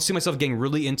 I don't see myself getting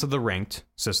really into the ranked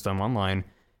system online.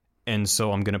 And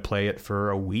so I'm going to play it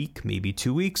for a week, maybe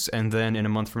 2 weeks, and then in a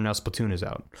month from now, Splatoon is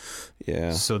out.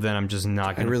 Yeah. So then I'm just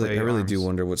not going to play I really ARMS. do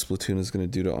wonder what Splatoon is going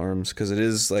to do to ARMS, because it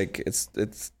is like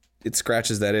it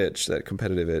scratches that itch, that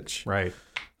competitive itch. Right.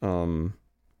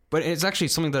 But it's actually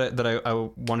something that I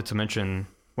wanted to mention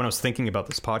when I was thinking about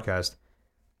this podcast.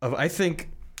 I think,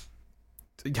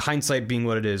 hindsight being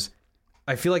what it is,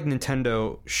 I feel like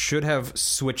Nintendo should have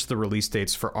switched the release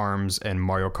dates for ARMS and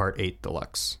Mario Kart 8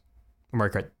 Deluxe.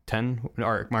 Mario Kart 10?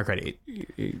 Or Mario Kart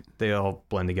 8. They all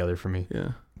blend together for me.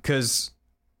 Yeah. Because...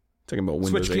 Talking about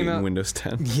Windows 8 and Windows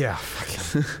 10. Yeah.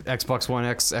 Xbox One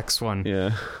X, X1.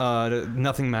 Yeah.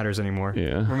 Nothing matters anymore.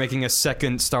 Yeah. We're making a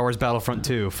second Star Wars Battlefront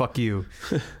 2. Fuck you.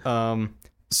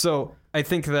 So I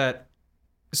think that...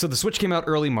 So the Switch came out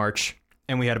early March,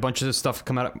 and we had a bunch of stuff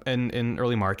come out in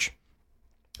early March.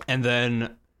 And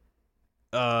then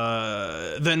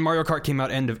Mario Kart came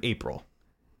out end of April.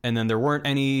 And then there weren't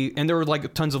any... And there were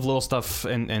like tons of little stuff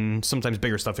and sometimes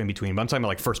bigger stuff in between. But I'm talking about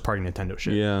like first-party Nintendo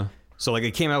shit. Yeah. So like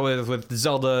it came out with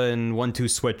Zelda and 1-2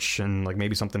 Switch and like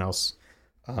maybe something else.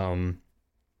 And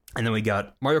then we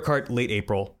got Mario Kart late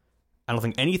April. I don't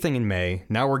think anything in May.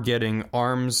 Now we're getting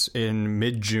ARMS in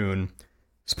mid-June.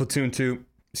 Splatoon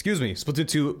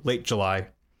 2 late July.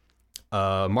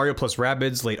 Mario plus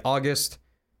Rabbids late August.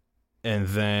 And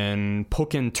then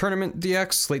Pokken Tournament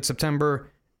DX late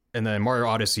September. And then Mario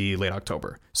Odyssey late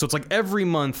October. So it's like every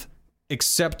month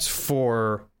except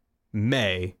for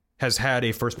May has had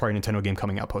a first-party Nintendo game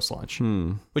coming out post-launch.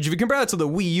 Which, if you compare that to the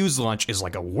Wii U's launch, is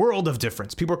like a world of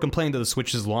difference. People are complaining that the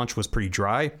Switch's launch was pretty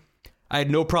dry. I had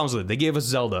no problems with it. They gave us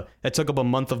Zelda. That took up a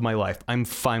month of my life. I'm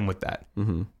fine with that.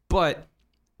 But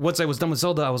once I was done with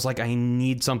Zelda, I was like, I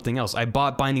need something else. I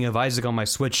bought Binding of Isaac on my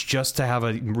Switch just to have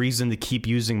a reason to keep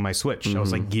using my Switch. I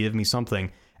was like, give me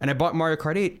something. And I bought Mario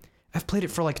Kart 8. I've played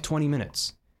it for like 20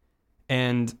 minutes.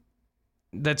 And...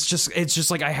 it's just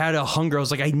like I had a hunger. I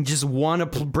was like, I just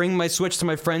want to bring my Switch to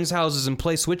my friends' houses and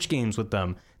play Switch games with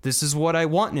them. This is what I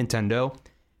want, Nintendo.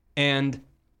 And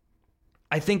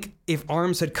I think if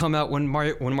ARMS had come out when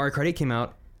Mario Kart 8 came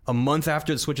out, a month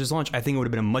after the Switch's launch, I think it would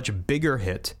have been a much bigger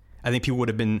hit. I think people would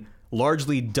have been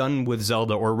largely done with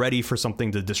Zelda or ready for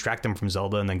something to distract them from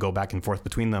Zelda and then go back and forth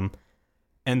between them.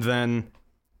 And then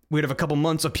we'd have a couple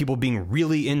months of people being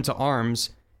really into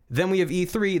ARMS. Then we have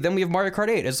E3, then we have Mario Kart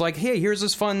 8. It's like, hey, here's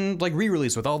this fun like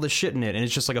re-release with all this shit in it, and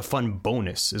it's just like a fun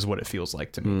bonus is what it feels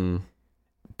like to me.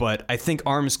 But I think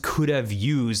ARMS could have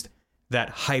used that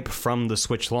hype from the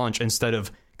Switch launch instead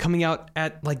of coming out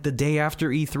at like the day after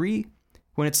E3,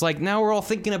 when it's like, now we're all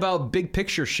thinking about big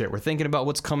picture shit. We're thinking about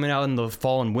what's coming out in the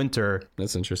fall and winter.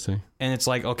 That's interesting. And it's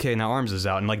like, okay, now ARMS is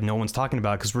out, and like no one's talking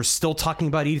about it because we're still talking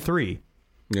about E3.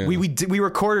 Yeah. We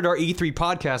recorded our E3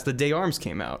 podcast the day ARMS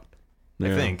came out.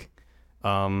 I think.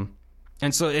 And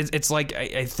so it's like,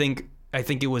 I think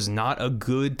it was not a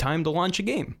good time to launch a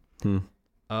game. And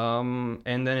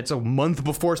then it's a month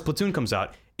before Splatoon comes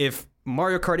out. If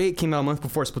Mario Kart 8 came out a month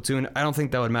before Splatoon, I don't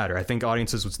think that would matter. I think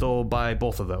audiences would still buy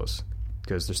both of those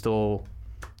because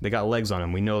they got legs on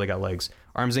them. We know they got legs.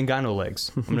 ARMS ain't got no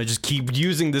legs. I'm going to just keep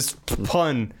using this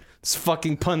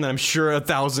fucking pun that I'm sure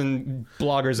 1,000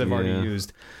 bloggers have already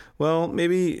used. Well,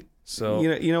 maybe... So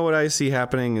you know what I see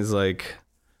happening is like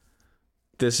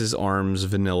this is ARMS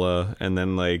vanilla, and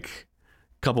then like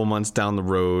a couple months down the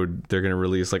road they're gonna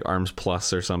release like ARMS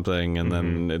Plus or something, and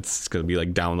then it's gonna be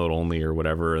like download only or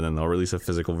whatever, and then they'll release a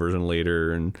physical version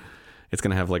later, and it's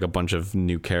gonna have like a bunch of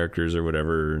new characters or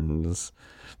whatever. And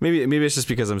maybe it's just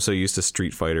because I'm so used to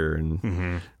Street Fighter,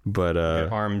 and but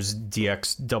ARMS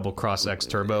DX Double Cross X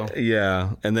Turbo.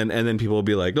 Yeah, and then people will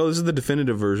be like, "Oh, this is the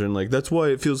definitive version. Like that's why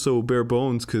it feels so bare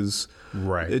bones because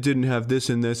it didn't have this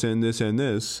and this and this and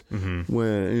this."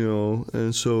 When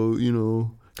and so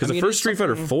because the first Street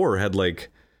Fighter 4 had like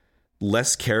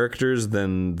less characters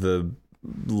than the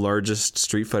largest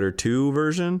Street Fighter 2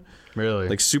 version. Really,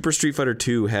 like Super Street Fighter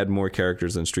 2 had more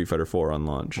characters than Street Fighter 4 on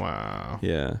launch. Wow.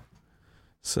 Yeah.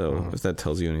 So if that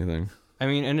tells you anything. I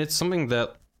mean, and it's something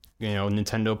that,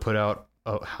 Nintendo put out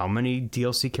how many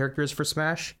DLC characters for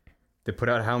Smash? They put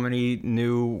out how many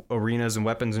new arenas and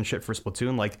weapons and shit for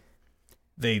Splatoon? Like,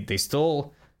 they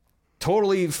still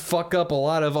totally fuck up a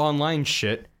lot of online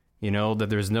shit. That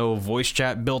there's no voice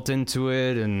chat built into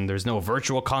it, and there's no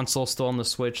virtual console still on the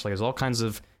Switch. Like, there's all kinds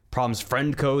of problems.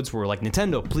 Friend codes where like,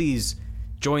 Nintendo, please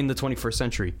join the 21st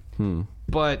century.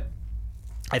 But...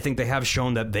 I think they have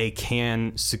shown that they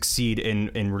can succeed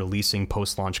in releasing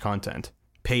post-launch content,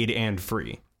 paid and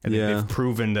free. And they've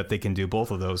proven that they can do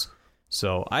both of those.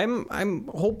 So I'm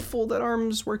hopeful that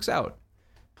ARMS works out.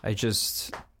 I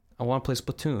want to play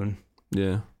Splatoon.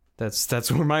 Yeah. That's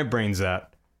where my brain's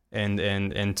at.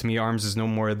 And to me, arms is no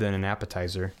more than an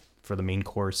appetizer for the main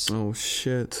course. Oh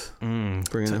shit!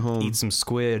 Bringing it home. Eat some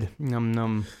squid. Num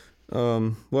num.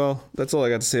 Well, that's all I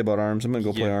got to say about arms. I'm gonna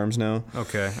go play arms now.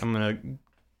 Okay, I'm gonna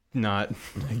not.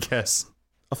 I guess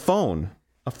a phone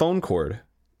cord.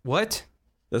 What?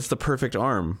 That's the perfect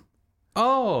arm.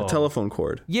 Oh, a telephone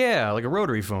cord. Yeah, like a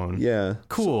rotary phone. Yeah,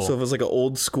 cool. So if it was like an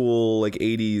old school, like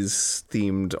 80s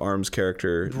themed arms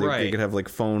character, they could have like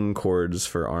phone cords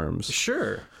for arms.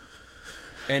 Sure.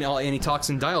 And he talks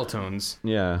in dial tones.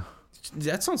 Yeah.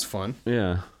 That sounds fun.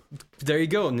 Yeah. There you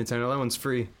go, Nintendo. That one's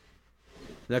free.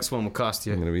 Next one will cost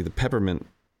you. It's gonna be the peppermint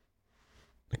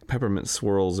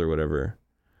swirls or whatever.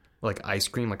 Like ice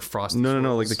cream, like frosted.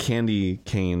 No, like the candy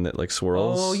cane that like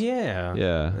swirls. Oh yeah,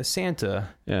 yeah. Santa.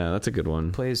 Yeah, that's a good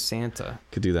one. Plays Santa.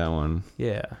 Could do that one.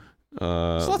 Yeah.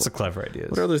 There's lots of clever ideas.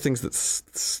 What are other things that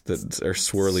are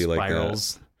swirly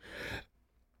Spirals.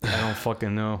 Like that? I don't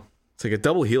fucking know. It's like a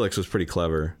double helix was pretty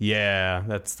clever. Yeah,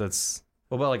 that's.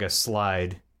 What about like a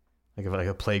slide? Like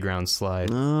a playground slide.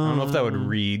 I don't know if that would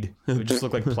read. It would just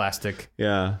look like plastic.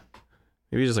 Yeah.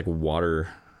 Maybe just like water.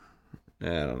 I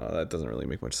don't know. That doesn't really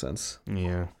make much sense.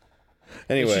 Yeah.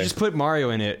 Anyway. You should just put Mario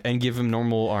in it and give him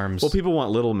normal arms. Well, people want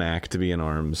Little Mac to be in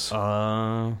Arms.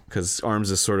 Because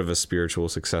Arms is sort of a spiritual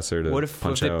successor to What if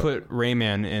Punch they Out. put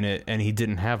Rayman in it and he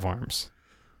didn't have arms?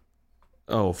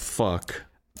 Oh, fuck.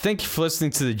 Thank you for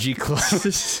listening to the G Club.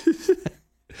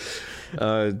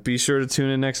 Be sure to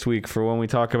tune in next week for when we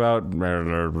talk about...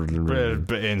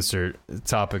 Insert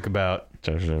topic about...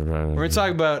 We're going to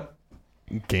talk about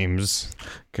games.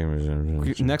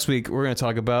 Next week, we're going to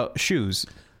talk about shoes.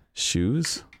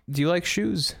 Shoes? Do you like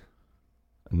shoes?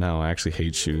 No, I actually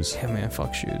hate shoes. Yeah, man,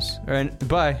 fuck shoes. All right,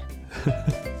 bye.